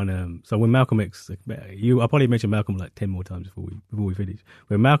of built on, so when Malcolm X, I'll probably mention Malcolm like 10 more times before we finish.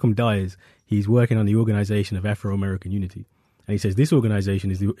 When Malcolm dies, he's working on the Organization of Afro-American Unity. And he says this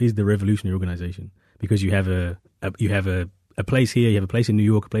organization is the revolutionary organization, because you have a place here, you have a place in New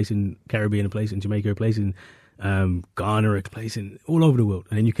York, a place in Caribbean, a place in Jamaica, a place in Ghana, a place in all over the world.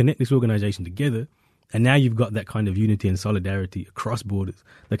 And then you connect this organization together, and now you've got that kind of unity and solidarity across borders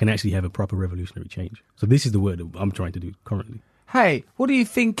that can actually have a proper revolutionary change. So this is the work that I'm trying to do currently. Hey, what do you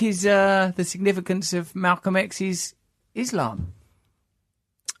think is the significance of Malcolm X's Islam?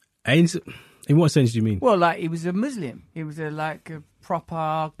 In what sense do you mean? Well, like, he was a Muslim. He was a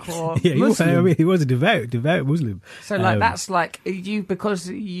proper core Muslim. He was a devout Muslim. So, that's like you, because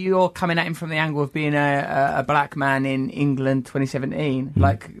you're coming at him from the angle of being a black man in England 2017.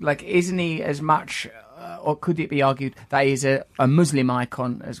 Like, isn't he as much, or could it be argued that he's a Muslim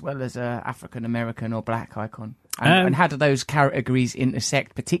icon as well as a African American or black icon? And how do those categories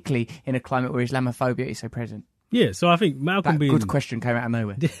intersect, particularly in a climate where Islamophobia is so present? Yeah, so I think Malcolm being... Good question came out of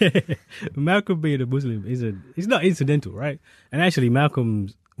nowhere. Malcolm being a Muslim is not incidental, right? And actually,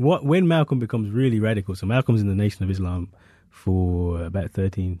 when Malcolm becomes really radical, so Malcolm's in the Nation of Islam for about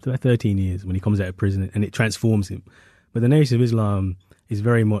 13 years when he comes out of prison, and it transforms him. But the Nation of Islam is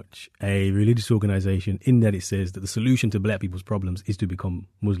very much a religious organization in that it says that the solution to black people's problems is to become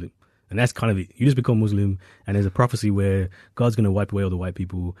Muslim. And that's kind of it. You just become Muslim, and there's a prophecy where God's going to wipe away all the white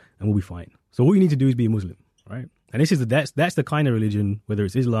people, and we'll be fine. So all you need to do is be a Muslim. Right, and that's the kind of religion, whether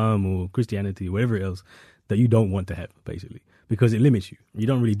it's Islam or Christianity or whatever else, that you don't want to have, basically, because it limits you. You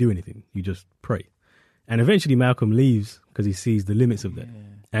don't really do anything. You just pray. And eventually Malcolm leaves because he sees the limits of that,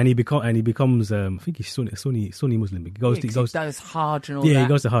 and he becomes I think he's Sunni Muslim. He goes does Hajj and all that. Yeah, he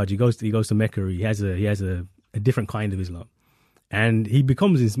goes to Hajj. He goes to Mecca. He has a different kind of Islam, and he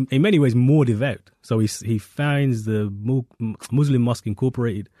becomes in many ways more devout. So he finds the Muslim Mosque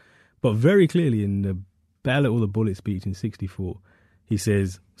Incorporated, but very clearly in the Ballot or the Bullet speech in 1964, he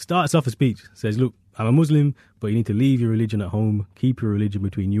starts off a speech, says, look, I'm a Muslim, but you need to leave your religion at home, keep your religion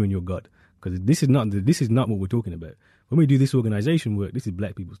between you and your God, because this is not what we're talking about. When we do this organization work, this is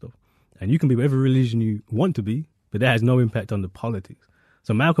black people stuff, and you can be whatever religion you want to be, but that has no impact on the politics.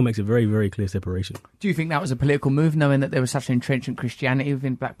 So Malcolm makes a very, very clear separation. Do you think that was a political move, knowing that there was such an entrenchment Christianity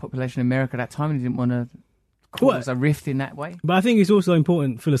within black population in America at that time, and he didn't want to cause a rift in that way? But I think it's also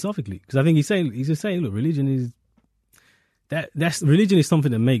important philosophically, because I think he's just saying, look, religion is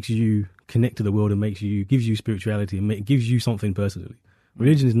something that makes you connect to the world and gives you spirituality and gives you something personally.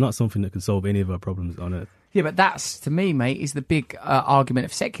 Religion is not something that can solve any of our problems on earth. Yeah, but that's, to me, mate, is the big argument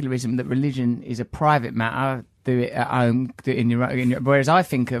of secularism, that religion is a private matter. Do it at home, do it in your whereas I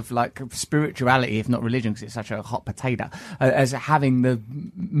think of like spirituality, if not religion, because it's such a hot potato, as having the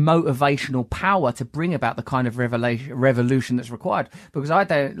motivational power to bring about the kind of revolution that's required. Because I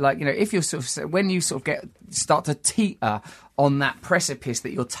don't if you're when you start to teeter on that precipice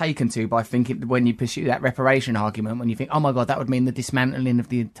that you're taken to by thinking, when you pursue that reparation argument, when you think, oh my God, that would mean the dismantling of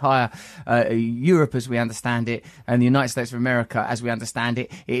the entire Europe as we understand it, and the United States of America as we understand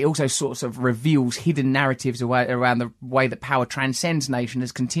it. It also sort of reveals hidden narratives around the way that power transcends nation,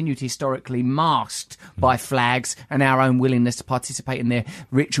 has continued historically masked by flags and our own willingness to participate in their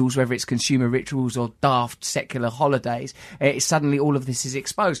rituals, whether it's consumer rituals or daft secular holidays. Suddenly all of this is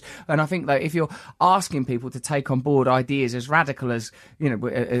exposed. And I think that if you're asking people to take on board ideas as radical as,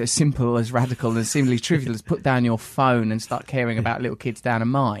 as simple as radical and seemingly trivial as put down your phone and start caring about little kids down a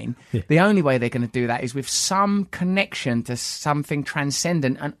mine. Yeah. The only way they're going to do that is with some connection to something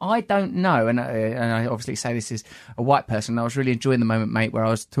transcendent. And I don't know, and I obviously say this is a white person. I was really enjoying the moment, mate, where I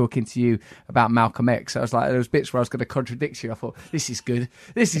was talking to you about Malcolm X. I was like, there was bits where I was going to contradict you. I thought, this is good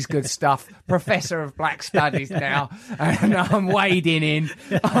stuff. Professor of Black Studies now, and I'm wading in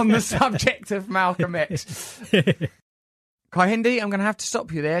on the subject of Malcolm X. Kai Hindi, I'm going to have to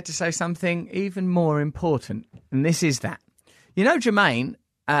stop you there to say something even more important, and this is that. You know Jermaine,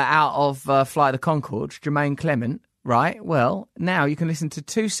 out of Fly the Concorde, Jermaine Clement, right? Well, now you can listen to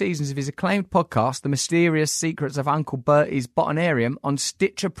 2 seasons of his acclaimed podcast, The Mysterious Secrets of Uncle Bertie's Botanarium, on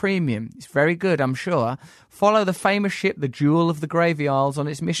Stitcher Premium. It's very good, I'm sure. Follow the famous ship, the Jewel of the Gravy Isles, on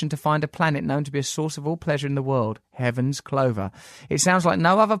its mission to find a planet known to be a source of all pleasure in the world, Heaven's Clover. It sounds like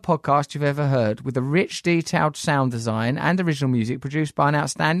no other podcast you've ever heard, with a rich, detailed sound design and original music produced by an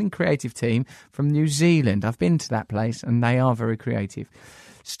outstanding creative team from New Zealand. I've been to that place, and they are very creative.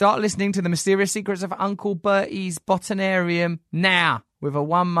 Start listening to The Mysterious Secrets of Uncle Bertie's Botanarium now with a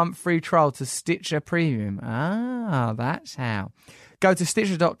 1-month free trial to Stitcher Premium. Ah, that's how. Go to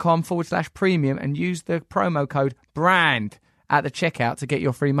stitcher.com/premium and use the promo code BRAND at the checkout to get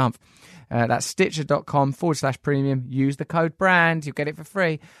your free month. That's stitcher.com/premium. Use the code BRAND. You'll get it for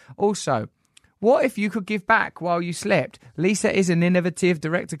free. Also, what if you could give back while you slept? Leesa is an innovative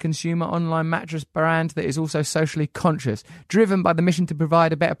direct-to-consumer online mattress brand that is also socially conscious. Driven by the mission to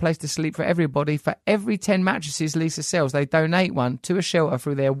provide a better place to sleep for everybody, for every 10 mattresses Leesa sells, they donate one to a shelter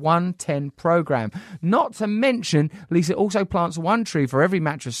through their 110 program. Not to mention, Leesa also plants 1 tree for every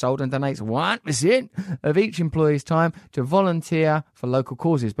mattress sold and donates 1% of each employee's time to volunteer for local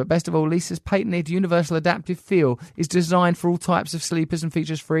causes. But best of all, Leesa's patented universal adaptive feel is designed for all types of sleepers and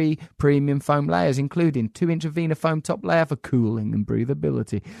features free premium foam layers, including 2-inch Avena foam top layer for cooling and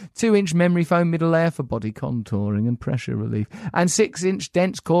breathability, 2-inch memory foam middle layer for body contouring and pressure relief, and 6-inch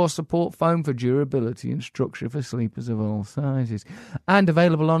dense core support foam for durability and structure for sleepers of all sizes. And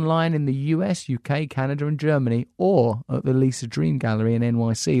available online in the US, UK, Canada and Germany, or at the Leesa Dream Gallery in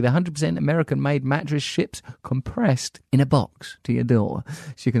NYC. The 100% American-made mattress ships compressed in a box to your door,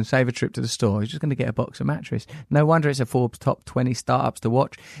 so you can save a trip to the store. You're just going to get a box of mattress. No wonder it's a Forbes top 20 startups to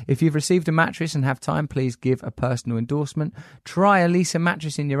watch. If you've received a mattress and have time, please give a personal endorsement. Try a Leesa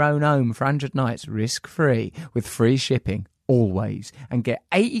mattress in your own home for 100 nights, risk-free, with free shipping, always. And get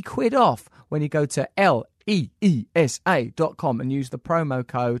 80 quid off when you go to leesa.com and use the promo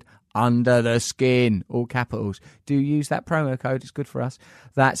code Under the Skin, all capitals. Do use that promo code, it's good for us.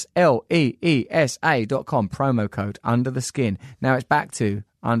 That's leesa.com, promo code Under the Skin. Now it's back to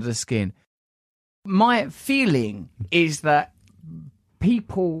Under the Skin. My feeling is that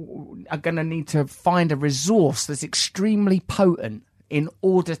people are going to need to find a resource that's extremely potent in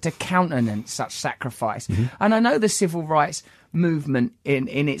order to countenance such sacrifice. Mm-hmm. And I know the civil rights movement in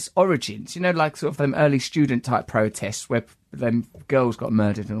its origins, like sort of them early student type protests where them girls got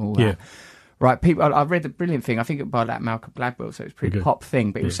murdered and all that. Yeah. Right, people. I read the brilliant thing. I think by that Malcolm Gladwell, so it's a pretty pop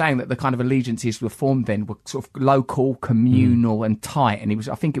thing. But he was saying that the kind of allegiances were formed then were sort of local, communal, and tight. And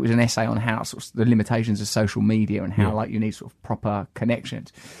I think it was an essay on how sort of the limitations of social media and how you need sort of proper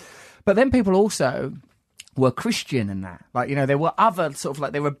connections. But then people also were Christian and that. There were other sort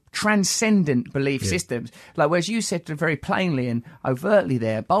of there were transcendent belief systems. Whereas you said very plainly and overtly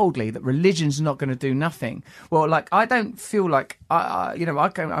there, boldly, that religion's not going to do nothing. Well, I don't feel like,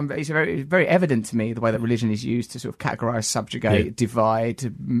 it's very, very evident to me the way that religion is used to sort of categorise, subjugate,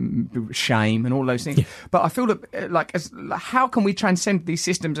 divide, shame and all those things. Yeah. But I feel that, how can we transcend these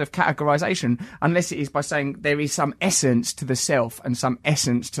systems of categorisation unless it is by saying there is some essence to the self and some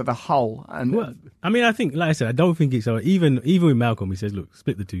essence to the whole? And I think, like I said, I don't think it's even with Malcolm, he says, look,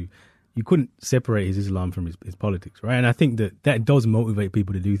 split the two. You couldn't separate his Islam from his politics, right? And I think that does motivate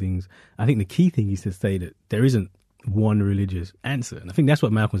people to do things. I think the key thing is to say that there isn't one religious answer. And I think that's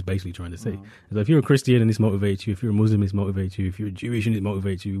what Malcolm's basically trying to say. So if you're a Christian and this motivates you, if you're a Muslim, this motivates you, if you're Jewish and it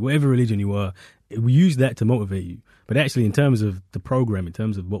motivates you, whatever religion you are, we use that to motivate you. But actually, in terms of the program, in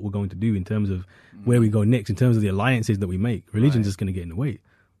terms of what we're going to do, in terms of where we go next, in terms of the alliances that we make, religion's just going to get in the way.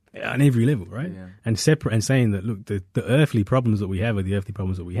 On every level, right? Yeah. And separate and saying that, look, the earthly problems that we have are the earthly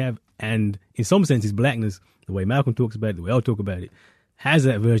problems that we have. And in some senses, blackness, the way Malcolm talks about it, the way I'll talk about it, has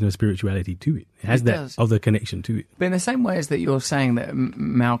that version of spirituality to it. It has that other connection to it. But in the same way as that you're saying that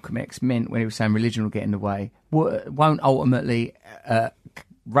Malcolm X meant when he was saying religion will get in the way, won't ultimately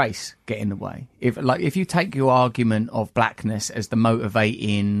race get in the way? If you take your argument of blackness as the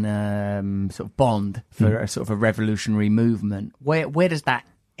motivating sort of bond for a sort of a revolutionary movement, where does that?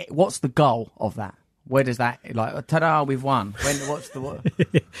 What's the goal of that? Where does that, like, ta-da, we've won? What's the what?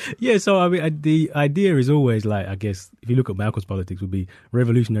 Yeah, so I mean, the idea is always like, I guess, if you look at Malcolm's politics, would be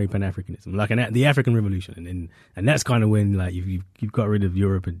revolutionary Pan-Africanism, like the African Revolution, and that's kind of when like you've got rid of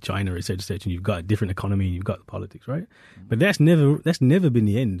Europe and China, etc., etc., and you've got a different economy, and you've got the politics, right? But that's never been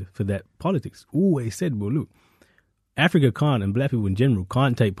the end for that politics. Always said, well, look, Africa can't, and black people in general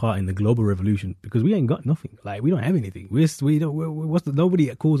can't take part in the global revolution because we ain't got nothing. Like, we don't have anything.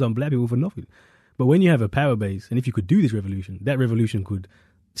 Nobody calls on black people for nothing. But when you have a power base, and if you could do this revolution, that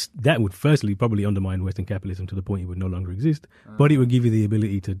would firstly probably undermine Western capitalism to the point it would no longer exist. But it would give you the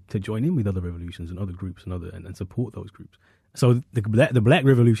ability to join in with other revolutions and other groups and support those groups. So the black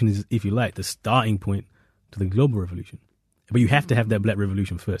revolution is, if you like, the starting point to the global revolution. But you have to have that black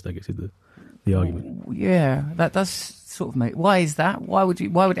revolution first, I guess, is the argument. Yeah, that does sort of make. Why is that? Why would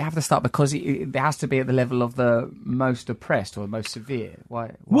it have to start? Because it has to be at the level of the most oppressed or the most severe.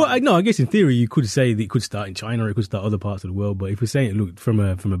 Why? Well, I guess in theory you could say that it could start in China or it could start other parts of the world. But if we're saying, look, from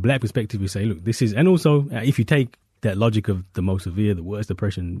a black perspective, we say, look, this is, and also if you take that logic of the most severe, the worst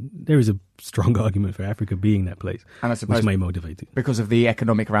oppression, there is a strong argument for Africa being that place, and I suppose which may motivate it because of the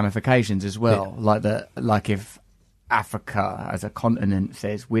economic ramifications as well. Yeah. Like if Africa as a continent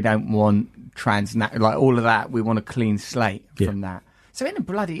says we don't want like all of that, we want a clean slate from that. So in a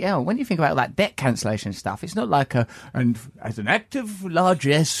bloody hell, when you think about that debt cancellation stuff, it's not like and as an act of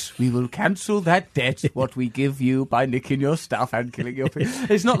largesse, we will cancel that debt, what we give you by nicking your stuff and killing your people.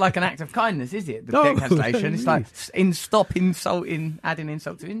 It's not like an act of kindness, is it? The debt cancellation. It's like adding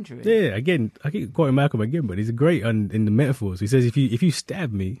insult to injury. Yeah, again, I keep quoting Malcolm again, but he's great in the metaphors. He says, if you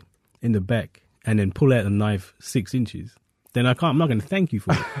stab me in the back and then pull out the knife 6 inches, then I'm not going to thank you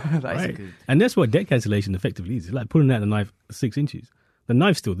for it. Right? Good. And that's what debt cancellation effectively is. It's like pulling out the knife 6 inches. The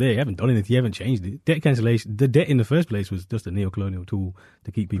knife's still there. You haven't done anything. You haven't changed it. Debt cancellation, the debt in the first place was just a neo-colonial tool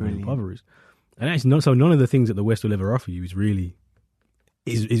to keep people impoverished. And actually, so none of the things that the West will ever offer you is really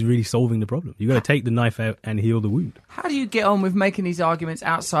solving the problem. You've got to take the knife out and heal the wound. How do you get on with making these arguments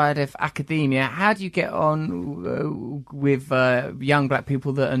outside of academia? How do you get on with young black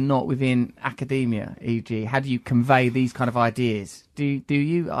people that are not within academia, e.g.? How do you convey these kind of ideas? Are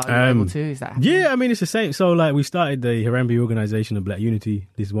you able to? Is that happening? Yeah, I mean, it's the same. So, like, we started the Harambee Organisation of Black Unity.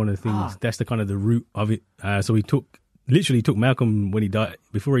 This is one of the things. That's the kind of the root of it. So we took Malcolm when he died.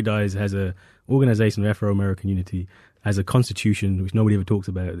 Before he dies, has a organisation of Afro-American Unity, has a constitution which nobody ever talks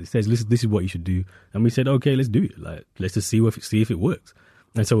about. It says, "Listen, this is what you should do." And we said, "Okay, let's do it. Like, let's just see if it works."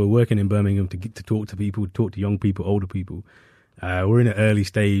 And so we're working in Birmingham to talk to people, talk to young people, older people. We're in an early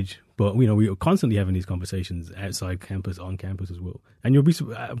stage, but we're constantly having these conversations outside campus, on campus as well. And you'll be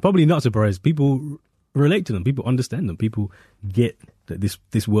probably not surprised. People relate to them. People understand them. People get that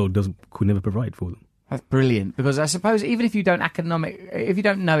this world could never provide for them. That's brilliant, because I suppose even if you don't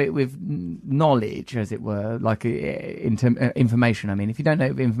know it with knowledge, as it were, like information. I mean, if you don't know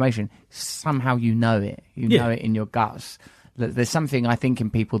it with information, somehow you know it. You know it in your guts. There's something, I think, in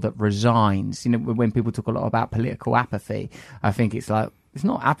people that resigns. When people talk a lot about political apathy, I think it's like, it's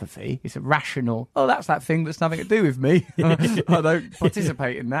not apathy. It's a rational, that's that thing that's nothing to do with me. I don't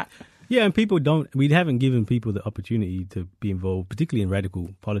participate in that. Yeah, and we haven't given people the opportunity to be involved, particularly in radical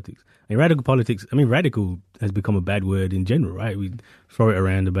politics. Radical has become a bad word in general, right? We throw it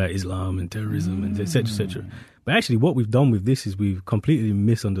around about Islam and terrorism and et cetera, et cetera. But actually what we've done with this is we've completely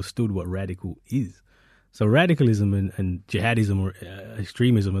misunderstood what radical is. So radicalism and jihadism or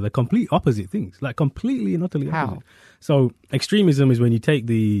extremism are the complete opposite things, like completely and utterly opposite. How? So extremism is when you take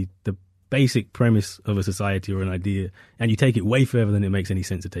the basic premise of a society or an idea and you take it way further than it makes any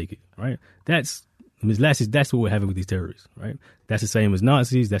sense to take it, right? That's what we're having with these terrorists, right? That's the same as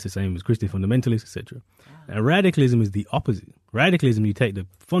Nazis, that's the same as Christian fundamentalists, etc. And radicalism is the opposite. Radicalism, you take the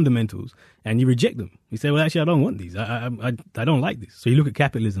fundamentals and you reject them. You say, well, actually, I don't want these. I don't like this. So you look at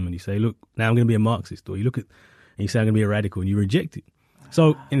capitalism and you say, look, now I'm going to be a Marxist. Or you look at and you say, I'm going to be a radical, and you reject it.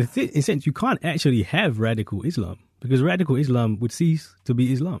 So in a sense, you can't actually have radical Islam, because radical Islam would cease to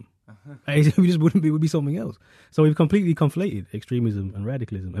be Islam. It just would be something else. So we've completely conflated extremism and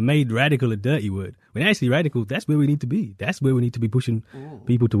radicalism and made radical a dirty word. When actually radical, that's where we need to be. That's where we need to be pushing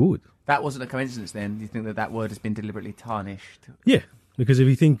people towards. That wasn't a coincidence then? Do you think that word has been deliberately tarnished? Yeah, because if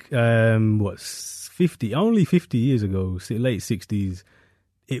you think, 50 years ago, late 60s,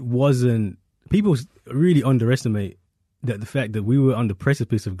 it wasn't, people really underestimate the fact that we were on the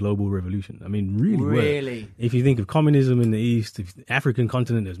precipice of global revolution. I mean, really. If you think of communism in the East, the African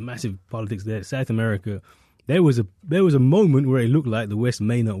continent, there's massive politics there. South America, there was a moment where it looked like the West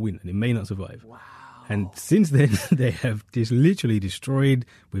may not win and it may not survive. Wow. And since then, they have just literally destroyed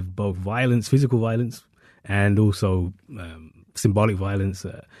with both violence, physical violence, and also symbolic violence,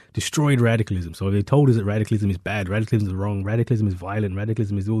 destroyed radicalism. So they told us that radicalism is bad, radicalism is wrong, radicalism is violent,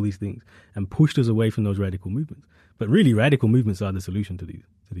 radicalism is all these things, and pushed us away from those radical movements. But really, radical movements are the solution to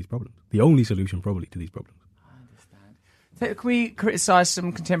these problems. The only solution, probably, to these problems. So can we criticise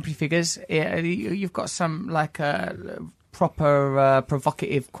some contemporary figures? You've got some proper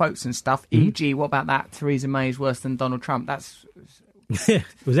provocative quotes and stuff. E.g., what about that? Theresa May is worse than Donald Trump. That's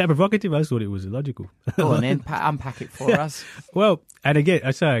was that provocative? I thought it was illogical. Go on then, unpack it for us. Well, and again,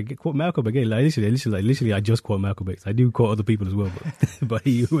 I quote Malcolm again. Literally, I just quote Malcolm X. I do quote other people as well, but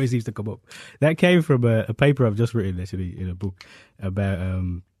he always seems to come up. That came from a paper I've just written, actually, in a book about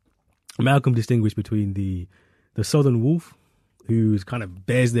Malcolm distinguished between the Southern wolf, who's kind of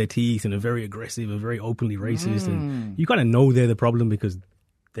bares their teeth and are very aggressive and very openly racist, and you kind of know they're the problem because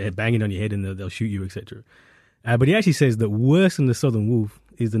they're banging on your head and they'll shoot you, etc. But he actually says that worse than the Southern wolf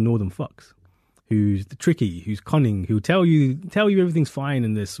is the Northern fox, who's tricky, who's cunning, who'll tell you everything's fine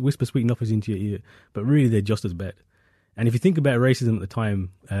and they whisper sweet nothings into your ear, but really they're just as bad. And if you think about racism at the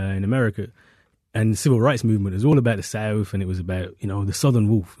time in America and the civil rights movement, it was all about the South, and it was about the Southern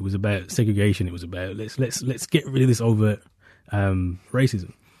wolf. It was about segregation. It was about let's get rid of this overt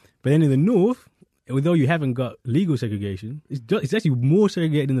racism. But then in the North, although you haven't got legal segregation, it's actually more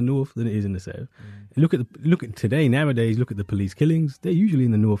segregated in the North than it is in the South. Look at today, nowadays, look at the police killings. They're usually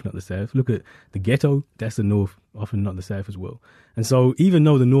in the North, not the South. Look at the ghetto. That's the North, often not the South as well. And so even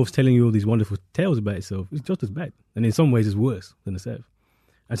though the North's telling you all these wonderful tales about itself, it's just as bad. And in some ways, it's worse than the South.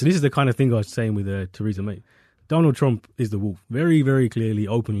 And so this is the kind of thing I was saying with Theresa May. Donald Trump is the wolf. Very, very clearly,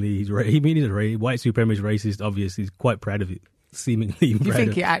 openly, he's a white supremacist, racist, obvious. He's quite proud of it. Seemingly. Do you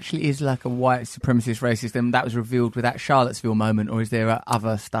think it actually is like a white supremacist racist, and that was revealed with that Charlottesville moment, or is there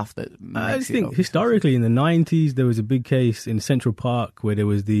other stuff that makes I think obvious? Historically in the 90s there was a big case in Central Park where there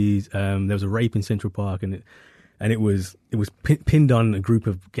was there was a rape in Central Park, and it was pinned on a group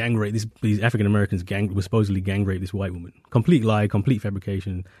of gang rape. These African Americans were supposedly gang raped this white woman. Complete lie, complete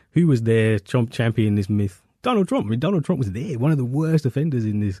fabrication. Who was there? Trump championed this myth. Donald Trump. I mean, Donald Trump was there, one of the worst offenders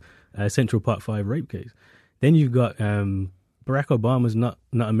in this Central Park 5 rape case. Then you've got Barack Obama's not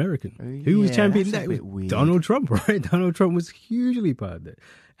American. Who was championing that? It was Donald Trump, right? Donald Trump was hugely part of that.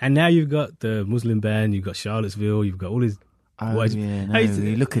 And now you've got the Muslim ban, you've got Charlottesville, you've got all these whites.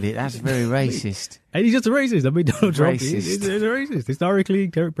 You look at it, that's very racist. And he's just a racist. I mean, Donald Trump is a racist. Historically,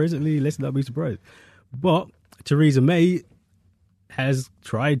 presently, let's not be surprised. But Theresa May has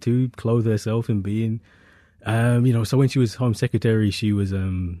tried to clothe herself in being, so when she was Home Secretary, she was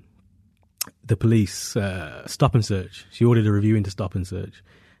the police stop and search. She ordered a review into stop and search.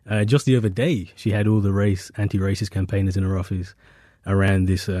 Just the other day, she had all the anti-racist campaigners in her office around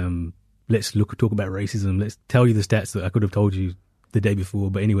this. Let's talk about racism. Let's tell you the stats that I could have told you the day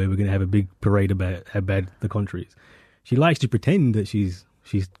before. But anyway, we're going to have a big parade about how bad the country is. She likes to pretend that she's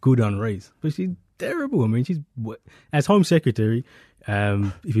good on race, but she's terrible. I mean, as Home Secretary.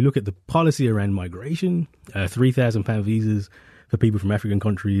 If you look at the policy around migration, £3,000 visas for people from African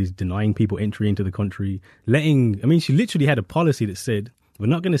countries, denying people entry into the country, she literally had a policy that said, we're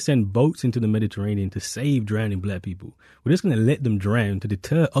not going to send boats into the Mediterranean to save drowning black people. We're just going to let them drown to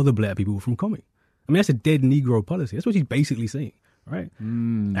deter other black people from coming. I mean, that's a dead Negro policy. That's what she's basically saying, right?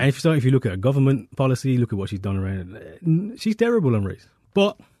 And if you look at her government policy, look at what she's done around, she's terrible on race.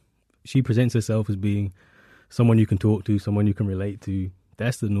 But she presents herself as being someone you can talk to, someone you can relate to.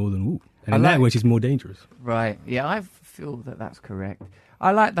 That's the Northern wolf. And in that way, she's more dangerous. Right. Yeah, I feel that that's correct.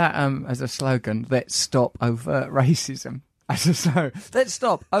 I like that as a slogan, let's stop overt racism. Let's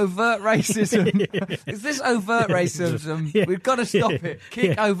stop overt racism. Is this overt racism? Yeah. We've got to stop it.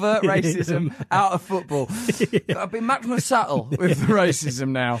 Kick overt racism out of football. Got to be much more subtle with the racism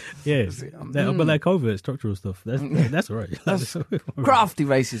now. Yeah, but like covert structural stuff, that's all right. That's crafty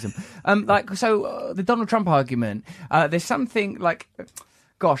racism. The Donald Trump argument. There's something like.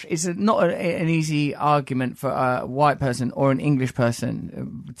 Gosh, it's not an easy argument for a white person or an English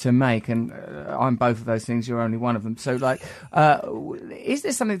person to make, and I'm both of those things. You're only one of them. So, is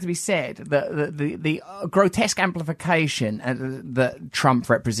there something to be said that the grotesque amplification that Trump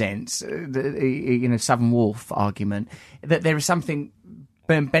represents, the Southern Wolf argument, that there is something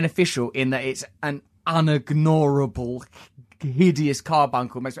beneficial in that it's an unignorable, hideous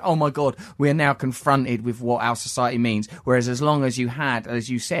carbuncle makes me, oh my God, we are now confronted with what our society means. Whereas as long as you had, as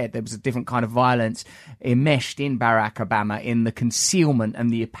you said, there was a different kind of violence enmeshed in Barack Obama, in the concealment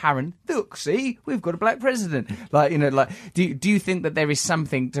and the apparent, look, see, we've got a black president. Do you think that there is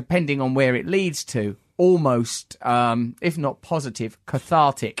something, depending on where it leads to, almost, if not positive,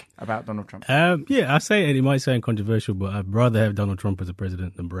 cathartic about Donald Trump? I say it might sound controversial, but I'd rather have Donald Trump as a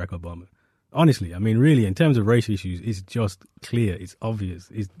president than Barack Obama. Honestly, I mean, really, in terms of race issues, it's just clear. It's obvious.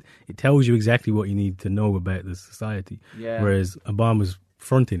 It tells you exactly what you need to know about the society. Yeah. Whereas Obama's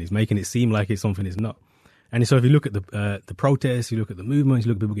fronting is making it seem like it's something it's not. And so if you look at the protests, you look at the movements, you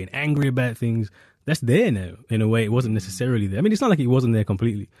look at people getting angry about things, that's there now in a way it wasn't necessarily there. I mean, it's not like it wasn't there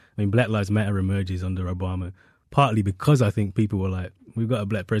completely. I mean, Black Lives Matter emerges under Obama, partly because I think people were like, we've got a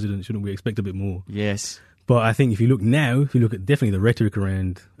black president, shouldn't we expect a bit more? Yes. But I think if you look now, if you look at definitely the rhetoric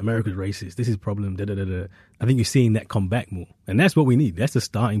around America's racist, this is a problem, da-da-da-da, I think you're seeing that come back more. And that's what we need. That's the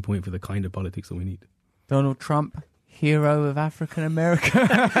starting point for the kind of politics that we need. Donald Trump, hero of African America.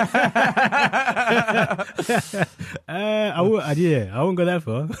 I won't go that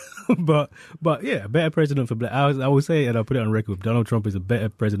far. but yeah, a better president for black. I will say, and I'll put it on record, Donald Trump is a better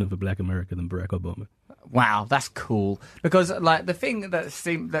president for black America than Barack Obama. Wow, that's cool. Because like the thing that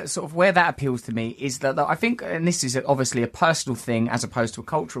sort of where that appeals to me is that I think, and this is obviously a personal thing as opposed to a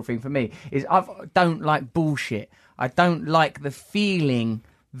cultural thing for me, is I don't like bullshit. I don't like the feeling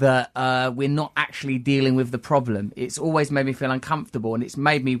that we're not actually dealing with the problem. It's always made me feel uncomfortable, and it's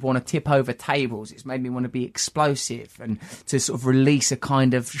made me want to tip over tables. It's made me want to be explosive and to sort of release a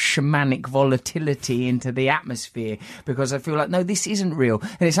kind of shamanic volatility into the atmosphere, because I feel like, no, this isn't real.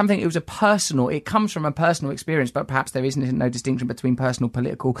 And it's something, it comes from a personal experience, but perhaps there isn't no distinction between personal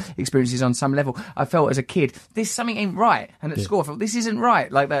political experiences on some level. I felt as a kid, something ain't right. And at school, I felt this isn't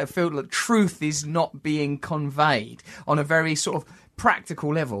right. Like that, I felt like truth is not being conveyed on a very sort of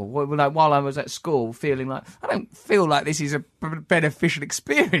practical level. Like while I was at school, feeling like I don't feel like this is a beneficial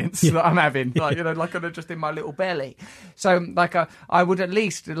experience that I'm having, like like I'm just in my little belly. So like I would at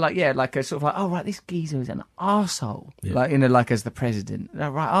least like a sort of like, oh right, this geezer is an arsehole, like like as the president.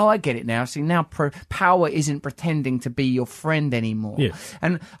 Right, oh I get it now. See now, power isn't pretending to be your friend anymore.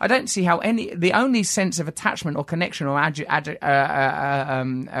 And I don't see how the only sense of attachment or connection or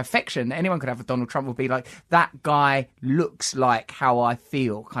affection that anyone could have with Donald Trump would be like, that guy looks like how I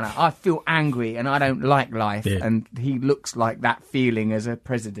feel. I feel angry and I don't like life, and he looks like that feeling as a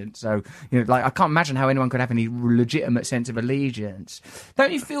president. So like I can't imagine how anyone could have any legitimate sense of allegiance.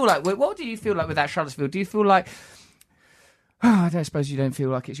 Don't you feel like? What do you feel like with that Charlottesville? Do you feel like? I don't suppose you don't feel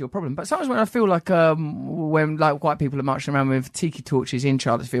like it's your problem, but sometimes when I feel like when like white people are marching around with tiki torches in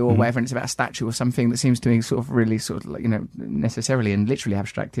Charlottesville or whatever, and it's about a statue or something that seems to me sort of really sort of like, necessarily and literally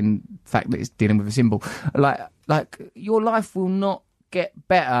abstract in fact that it's dealing with a symbol. Like your life will not get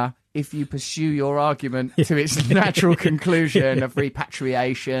better if you pursue your argument to its natural conclusion of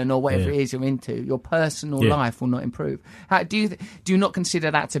repatriation or whatever it is you're into. Your personal life will not improve. Do you not consider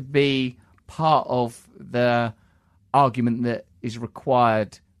that to be part of the argument that is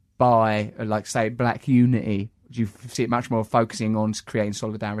required by, like, say, black unity? Do you see it much more focusing on creating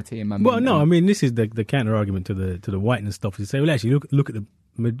solidarity and momentum? Well, no, I mean, this is the counter argument to the whiteness stuff. To say, well, actually, look at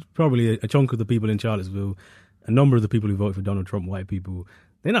probably a chunk of the people in Charlottesville, a number of the people who vote for Donald Trump, white people,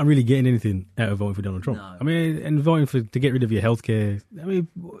 they're not really getting anything out of voting for Donald Trump. No. I mean, and voting to get rid of your healthcare. I mean,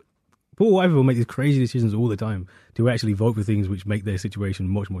 poor white people make these crazy decisions all the time to actually vote for things which make their situation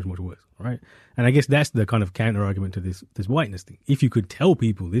much, much, much worse, right? And I guess that's the kind of counter argument to this whiteness thing. If you could tell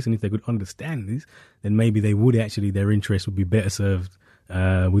people this and if they could understand this, then maybe they would actually, their interests would be better served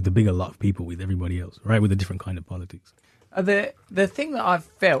with the bigger lot of people, with everybody else, right? With a different kind of politics. The thing that I've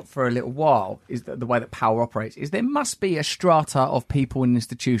felt for a little while is that the way that power operates is there must be a strata of people and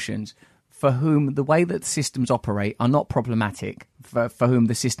institutions for whom the way that systems operate are not problematic, for whom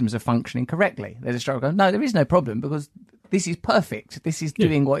the systems are functioning correctly. There's a strata going, no, there is no problem because this is perfect. This is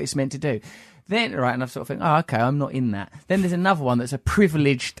doing what it's meant to do. Then, right, and I sort of think, oh, okay, I'm not in that. Then there's another one that's a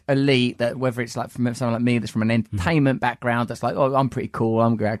privileged elite, that whether it's like from someone like me that's from an entertainment background, that's like, oh, I'm pretty cool,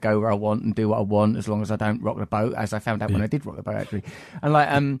 I'm going to go where I want and do what I want as long as I don't rock the boat, as I found out when I did rock the boat, actually. And like,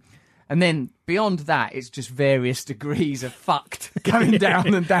 and then beyond that, it's just various degrees of fucked going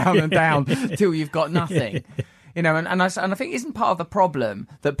down and down and down till you've got nothing. And I think isn't part of the problem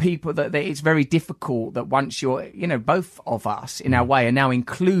that people that it's very difficult that once you're both of us in our way are now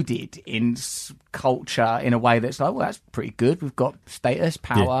included in culture in a way that's like, well, that's pretty good. We've got status,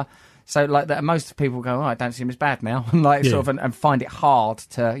 power. So like that, most people go, oh, I don't seem as bad now, and like sort of and find it hard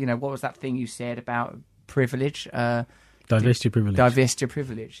to what was that thing you said about privilege? Divest your privilege. Divest your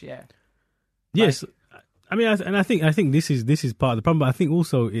privilege. Yeah. Yes. I mean, I think this is part of the problem. But I think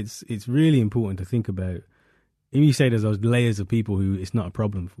also it's really important to think about. If you say there's those layers of people who it's not a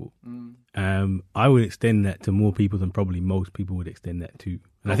problem for, I would extend that to more people than probably most people would extend that to.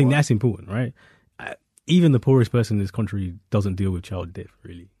 And I think that's important, right? Even the poorest person in this country doesn't deal with child death,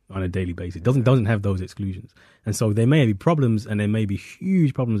 really, on a daily basis. Doesn't have those exclusions. And so there may be problems and there may be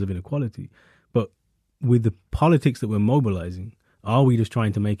huge problems of inequality. But with the politics that we're mobilizing, Are we just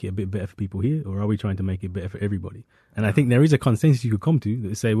trying to make it a bit better for people here, or are we trying to make it better for everybody? And I think there is a consensus you could come to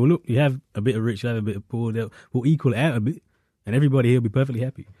that say, well, look, you have a bit of rich, you have a bit of poor, we'll equal it out a bit, and everybody here will be perfectly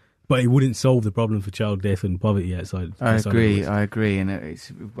happy. But it wouldn't solve the problem for child death and poverty outside. I agree, and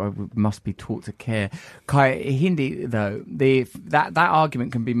it must be taught to care. Kai Hindi, though, that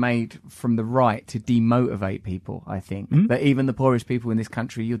argument can be made from the right to demotivate people. I think that even the poorest people in this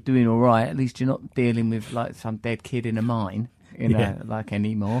country, you're doing all right. At least you're not dealing with like some dead kid in a mine, like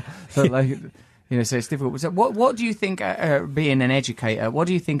anymore. So like. So it's difficult. So what do you think, being an educator, what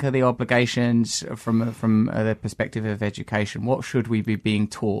do you think are the obligations from the perspective of education? What should we be being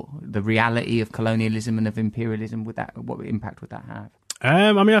taught? The reality of colonialism and of imperialism, what impact would that have?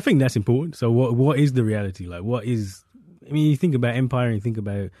 I think that's important. So what is the reality? Like, you think about empire and you think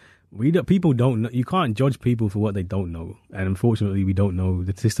about, people don't know, you can't judge people for what they don't know. And unfortunately, we don't know.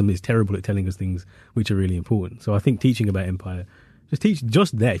 The system is terrible at telling us things which are really important. So I think teaching about empire, just teach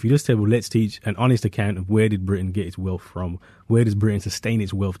just that. If you just say, well, let's teach an honest account of where did Britain get its wealth from, where does Britain sustain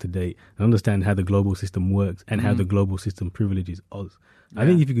its wealth today, and understand how the global system works and how the global system privileges us. Yeah. I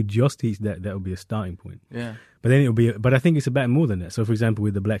think if you could just teach that, that would be a starting point. Yeah. But then but I think it's about more than that. So, for example,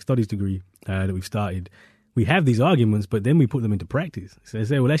 with the Black Studies degree that we've started, we have these arguments, but then we put them into practice. So they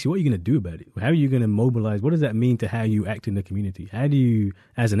say, well, actually, what are you going to do about it? How are you going to mobilize? What does that mean to how you act in the community? How do you,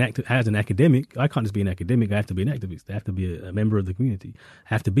 as an academic, I can't just be an academic, I have to be an activist. I have to be a member of the community.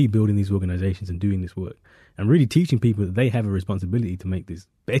 I have to be building these organizations and doing this work. And really teaching people that they have a responsibility to make this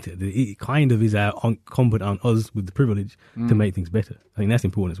better. That it kind of is incumbent on us with the privilege to make things better. I think that's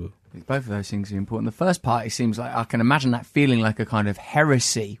important as well. Both of those things are important. The first part, it seems like I can imagine that feeling like a kind of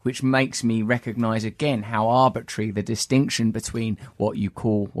heresy, which makes me recognise again how arbitrary the distinction between what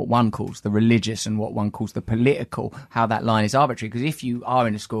one calls the religious and what one calls the political, how that line is arbitrary. Because if you are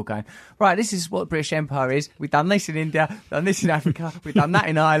in a school going, right, this is what the British Empire is, we've done this in India, done this in Africa, we've done that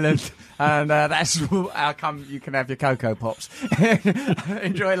in Ireland, and that's how come you can have your Cocoa Pops.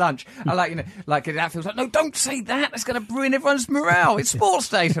 Enjoy lunch. I like that feels like, no, don't say that. That's going to ruin everyone's morale. It's sports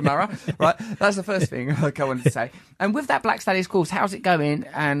day tomorrow. Right, that's the first thing I wanted to say. And with that Black Studies course, how's it going?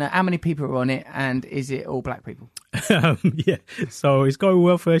 And how many people are on it? And is it all black people? Yeah, so it's going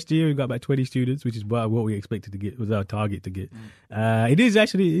well. First year, we've got about 20 students, which is what we expected to get, was our target to get. It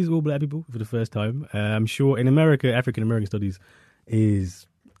is all black people for the first time. I'm sure in America, African American studies is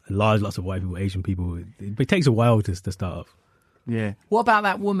lots of white people, Asian people. It takes a while to start off. Yeah. What about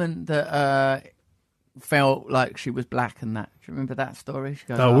that woman that felt like she was black and that? Do you remember that story? She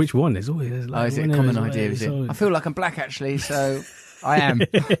goes, which one? There's is it a common idea? Is it? I feel like I'm black actually, so I am.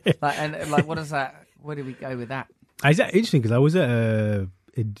 What does that? Where do we go with that? Is that interesting? Because I was at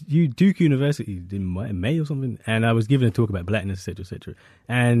Duke University in May or something, and I was giving a talk about blackness, etc., etc.,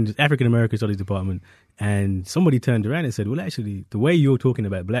 and African American Studies department, and somebody turned around and said, "Well, actually, the way you're talking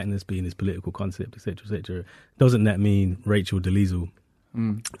about blackness being this political concept, etc., etc., doesn't that mean Rachel Dolezal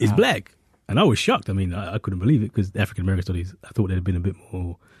is black?" And I was shocked. I mean, I couldn't believe it because African American Studies, I thought there had been a bit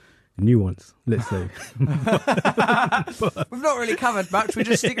more nuance, let's say. We've not really covered much. We're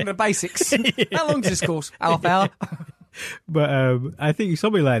just sticking to the basics. Yeah. How long is this course? Half hour? But I think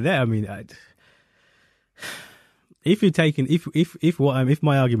something like that. I mean, if you're taking, if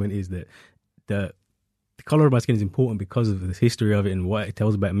my argument is that the color of my skin is important because of the history of it and what it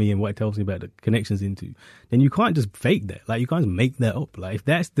tells about me and what it tells me about the connections into, then you can't just fake that. Like, you can't just make that up. Like, if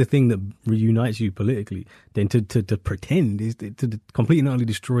that's the thing that reunites you politically, then to pretend is to completely and utterly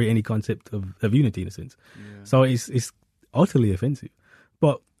destroy any concept of unity in a sense. Yeah. So it's utterly offensive.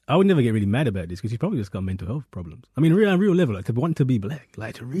 But I would never get really mad about this because he's probably just got mental health problems. I mean, on a real level, like, to want to be black,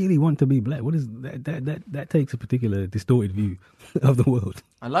 like to really want to be black, what is that takes a particular distorted view of the world.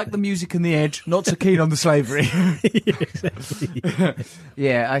 I like the music and the edge, not so keen on the slavery. Exactly.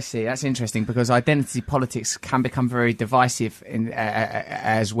 Yeah, I see. That's interesting because identity politics can become very divisive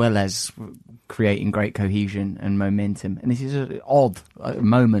as well as creating great cohesion and momentum. And this is an odd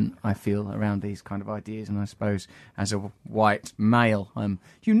moment, I feel, around these kind of ideas. And I suppose as a white male, I'm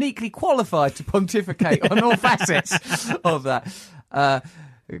uniquely qualified to pontificate on all facets of that.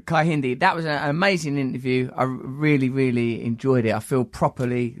 Kai Hindi, that was an amazing interview. I really, really enjoyed it. I feel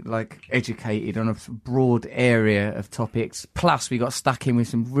properly educated on a broad area of topics. Plus, we got stuck in with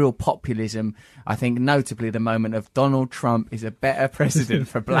some real populism. I think notably the moment of Donald Trump is a better president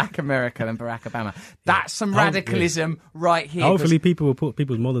for Black America than Barack Obama. That's some radicalism right here. Hopefully,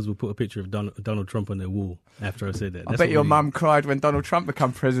 people's mothers will put a picture of Donald Trump on their wall after I said that. I bet your mum cried when Donald Trump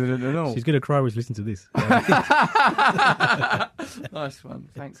became president and all. She's going to cry when she listens to this. Nice one.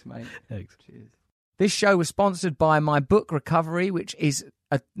 Thanks, mate. Thanks. Cheers. This show was sponsored by my book Recovery, which is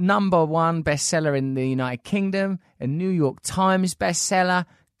a #1 bestseller in the United Kingdom, a New York Times bestseller.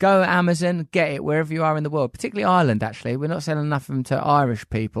 Go Amazon, get it wherever you are in the world, particularly Ireland, actually. We're not selling enough of them to Irish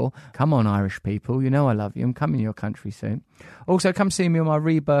people. Come on, Irish people. You know I love you. I'm coming to your country soon. Also, come see me on my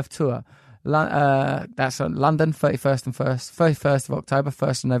Rebirth tour. That's on London, 31st of October,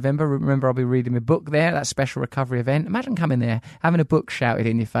 1st of November. Remember, I'll be reading my book there, that special recovery event. Imagine coming there, having a book shouted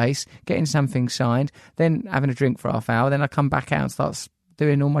in your face, getting something signed, then having a drink for half hour. Then I come back out and start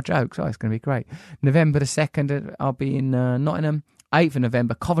doing all my jokes. Oh, it's going to be great. November the 2nd, I'll be in Nottingham. 8th of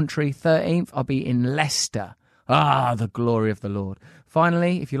November, Coventry. 13th, I'll be in Leicester. Ah, the glory of the Lord.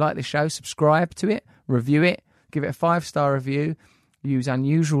 Finally, if you like this show, subscribe to it, review it, give it a 5-star review, use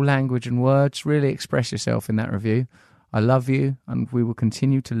unusual language and words, really express yourself in that review. I love you, and we will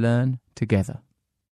continue to learn together.